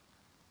calling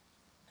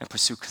and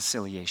pursue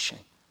conciliation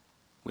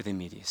with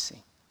immediacy.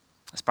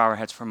 Let's bow our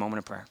heads for a moment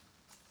of prayer.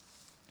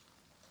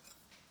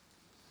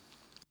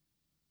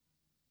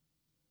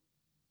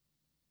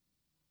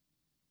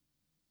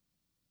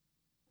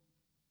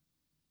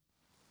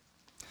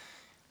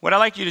 What I'd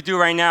like you to do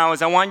right now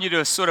is I want you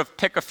to sort of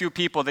pick a few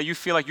people that you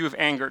feel like you have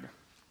angered,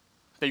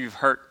 that you've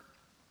hurt.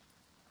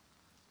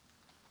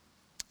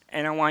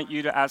 And I want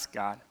you to ask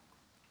God,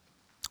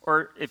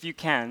 or if you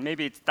can,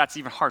 maybe that's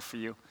even hard for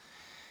you.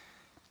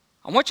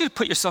 I want you to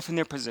put yourself in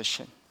their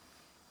position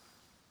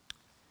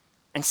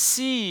and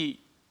see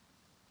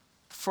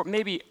for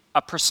maybe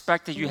a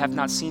perspective you have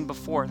not seen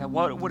before, that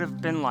what it would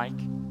have been like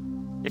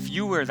if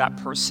you were that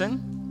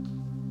person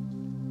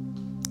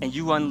and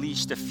you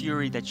unleash the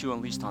fury that you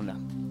unleashed on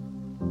them.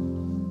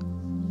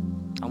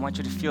 I want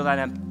you to feel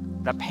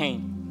that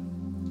pain.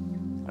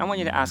 And I want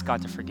you to ask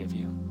God to forgive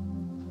you.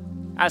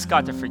 Ask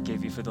God to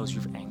forgive you for those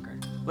you've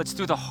angered. Let's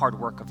do the hard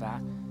work of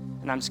that.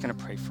 And I'm just going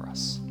to pray for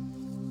us.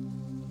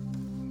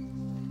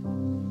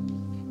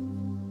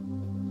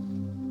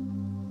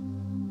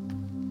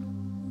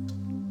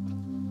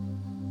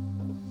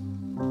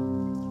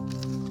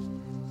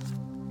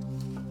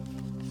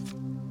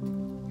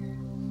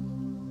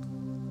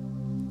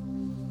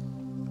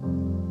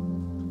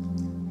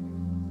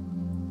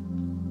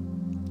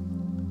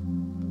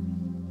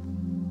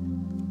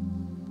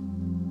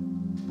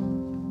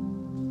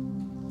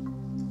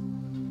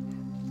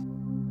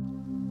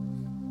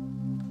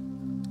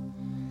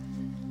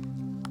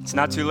 It's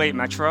not too late,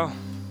 Metro,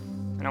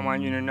 and I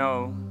want you to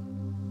know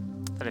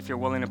that if you're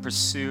willing to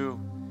pursue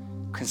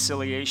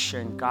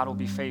conciliation, God will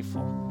be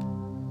faithful.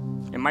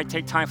 It might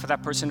take time for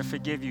that person to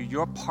forgive you.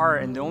 Your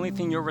part and the only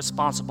thing you're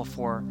responsible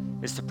for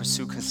is to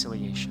pursue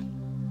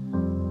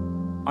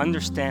conciliation.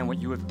 Understand what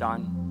you have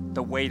done,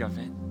 the weight of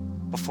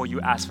it, before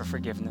you ask for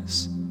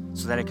forgiveness,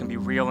 so that it can be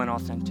real and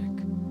authentic.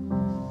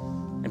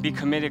 And be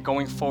committed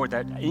going forward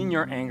that in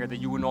your anger that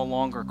you will no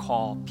longer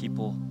call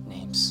people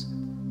names.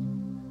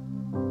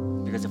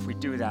 Because if we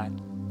do that,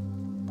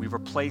 we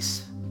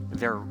replace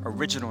their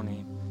original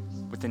name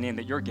with the name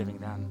that you're giving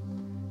them,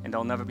 and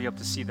they'll never be able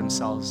to see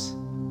themselves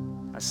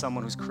as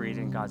someone who's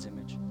created in God's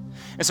image.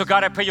 And so,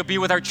 God, I pray you'll be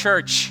with our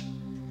church.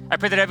 I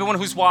pray that everyone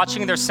who's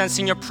watching, they're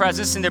sensing your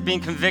presence and they're being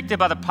convicted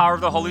by the power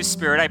of the Holy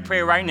Spirit. I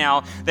pray right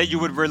now that you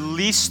would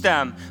release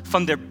them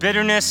from their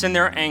bitterness and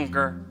their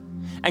anger.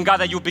 And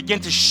God, that you'll begin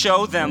to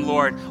show them,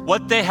 Lord,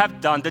 what they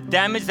have done, the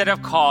damage that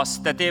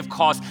they have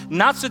caused,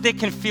 not so they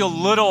can feel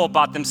little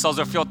about themselves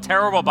or feel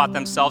terrible about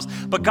themselves,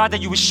 but God,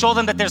 that you would show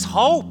them that there's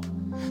hope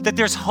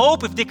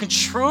if they can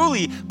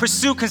truly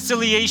pursue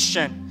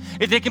conciliation,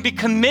 if they can be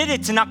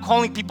committed to not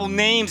calling people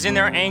names in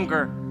their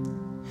anger.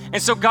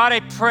 And so, God, I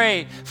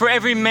pray for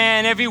every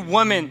man, every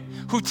woman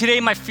who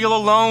today might feel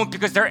alone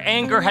because their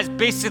anger has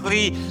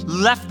basically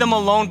left them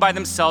alone by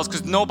themselves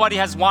because nobody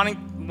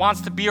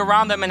wants to be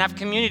around them and have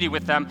community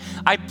with them.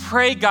 I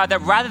pray, God,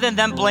 that rather than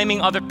them blaming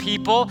other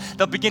people,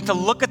 they'll begin to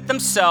look at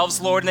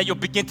themselves, Lord, and that you'll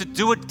begin to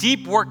do a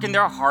deep work in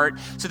their heart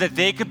so that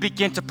they could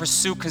begin to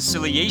pursue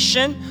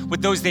conciliation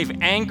with those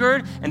they've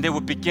angered, and they will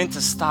begin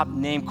to stop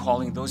name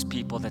calling those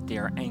people that they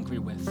are angry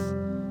with.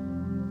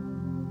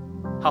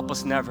 Help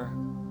us never,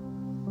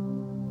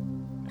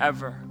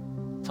 ever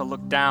to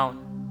look down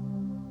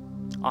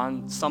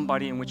on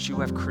somebody in which you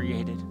have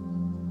created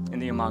in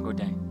the Imago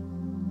Dei.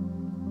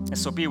 And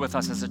so be with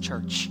us as a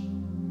church.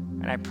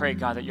 And I pray,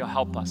 God, that you'll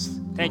help us.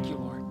 Thank you,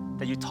 Lord,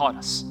 that you taught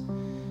us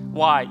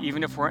why,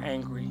 even if we're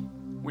angry,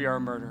 we are a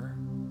murderer.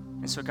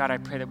 And so, God, I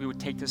pray that we would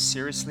take this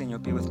seriously, and you'll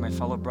be with my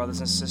fellow brothers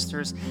and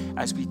sisters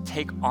as we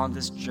take on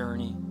this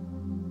journey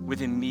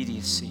with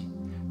immediacy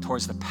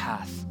towards the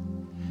path,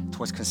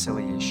 towards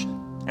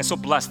conciliation. And so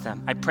bless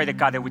them. I pray that,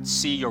 God, they would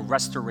see your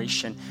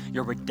restoration,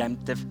 your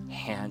redemptive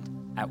hand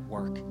at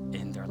work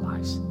in their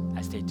lives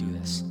as they do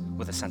this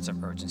with a sense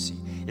of urgency.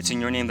 It's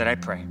in your name that I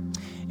pray.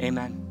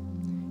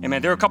 Amen.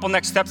 Amen. There are a couple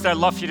next steps that I'd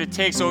love for you to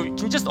take. So you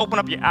can just open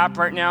up your app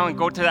right now and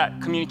go to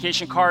that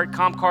communication card,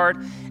 comm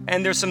card,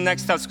 and there's some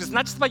next steps. Because it's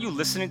not just about you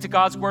listening to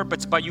God's word, but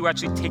it's about you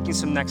actually taking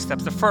some next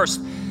steps. The first,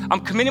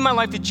 I'm committing my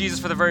life to Jesus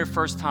for the very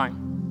first time.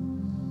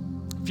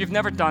 If you've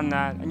never done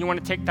that and you want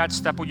to take that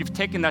step, or you've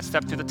taken that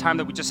step through the time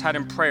that we just had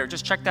in prayer,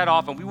 just check that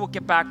off and we will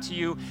get back to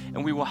you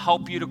and we will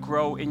help you to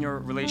grow in your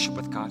relationship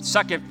with God.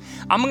 Second,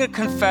 I'm going to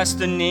confess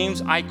the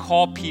names I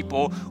call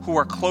people who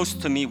are close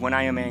to me when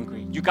I am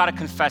angry. You got to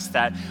confess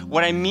that.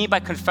 What I mean by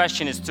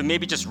confession is to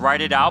maybe just write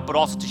it out, but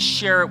also to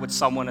share it with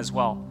someone as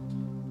well.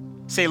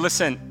 Say,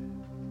 listen,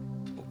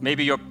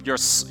 maybe your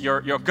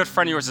good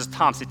friend of yours is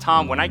Tom. Say,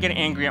 Tom, when I get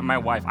angry at my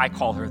wife, I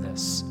call her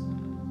this.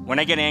 When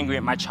I get angry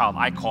at my child,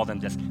 I call them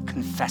this.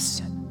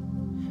 Confess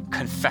it.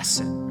 Confess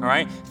it, all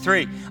right?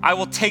 3, I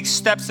will take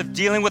steps of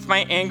dealing with my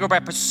anger by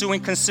pursuing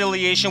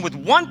conciliation with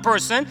one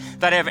person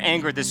that I have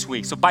angered this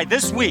week. So by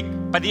this week,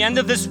 by the end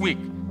of this week,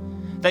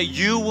 that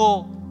you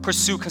will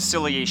pursue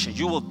conciliation.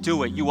 You will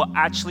do it. You will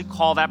actually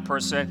call that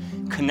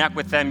person, connect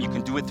with them. You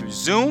can do it through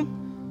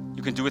Zoom.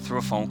 You can do it through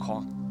a phone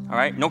call. All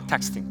right, no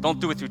texting.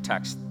 Don't do it through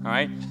text. All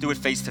right, do it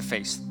face to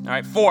face. All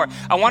right, 4,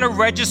 I want to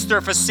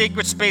register for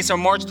Sacred Space on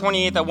March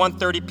 28th at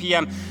 1:30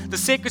 p.m. The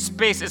Sacred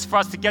Space is for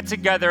us to get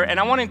together, and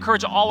I want to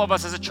encourage all of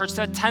us as a church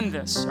to attend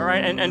this. All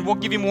right, and we'll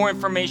give you more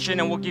information,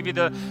 and we'll give you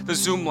the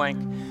Zoom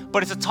link.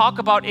 But it's a talk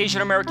about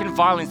Asian American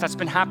violence that's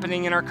been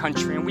happening in our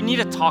country, and we need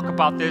to talk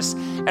about this.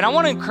 And I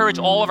want to encourage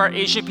all of our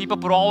Asian people,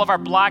 but all of our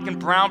black and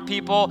brown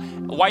people,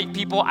 white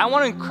people, I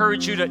want to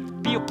encourage you to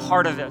be a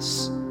part of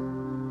this.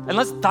 And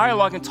let's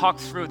dialogue and talk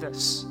through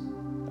this.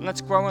 And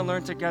let's grow and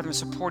learn together and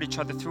support each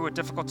other through a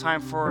difficult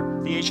time for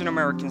the Asian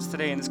Americans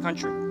today in this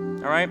country.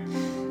 All right?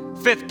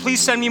 5th,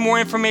 please send me more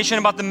information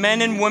about the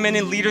Men and Women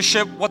in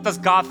Leadership, What Does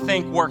God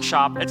Think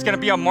workshop. It's going to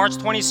be on March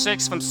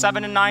 26th from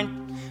 7 to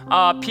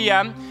 9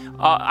 p.m.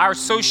 Our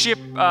associate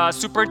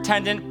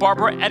superintendent,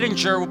 Barbara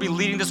Ettinger, will be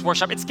leading this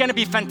workshop. It's going to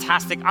be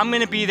fantastic. I'm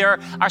going to be there.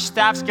 Our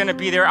staff's going to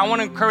be there. I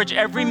want to encourage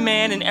every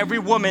man and every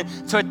woman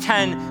to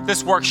attend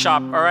this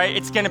workshop, all right?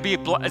 It's going to be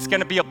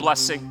a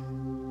blessing.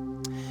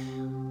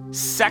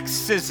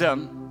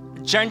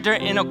 Sexism, gender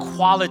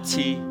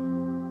inequality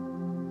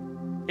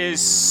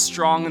is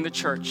strong in the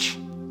church.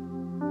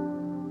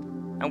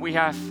 And we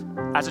have,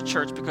 as a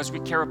church, because we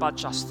care about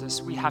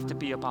justice, we have to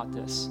be about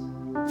this.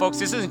 Folks,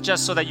 this isn't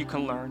just so that you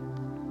can learn.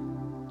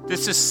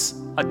 This is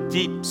a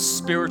deep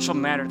spiritual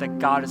matter that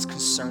God is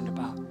concerned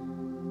about.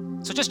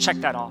 So just check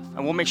that off,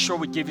 and we'll make sure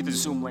we give you the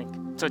Zoom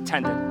link to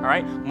attend it, all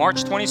right?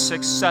 March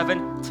 26th,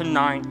 7 to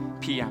 9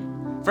 p.m.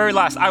 Very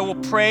last, I will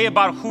pray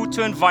about who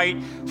to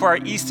invite for our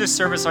Easter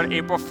service on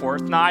April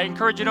 4th. Now, I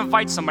encourage you to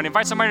invite somebody.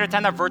 Invite somebody to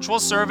attend that virtual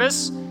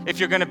service if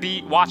you're going to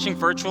be watching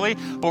virtually.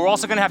 But we're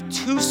also going to have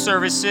 2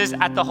 services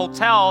at the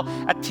hotel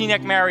at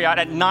Teaneck Marriott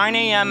at 9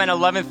 a.m. and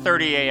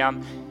 11:30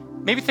 a.m.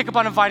 Maybe think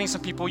about inviting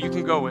some people you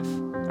can go with,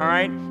 all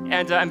right?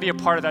 And be a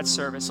part of that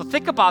service. So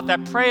think about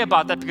that, pray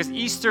about that, because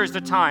Easter is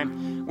the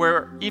time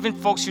where even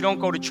folks who don't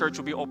go to church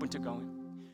will be open to going.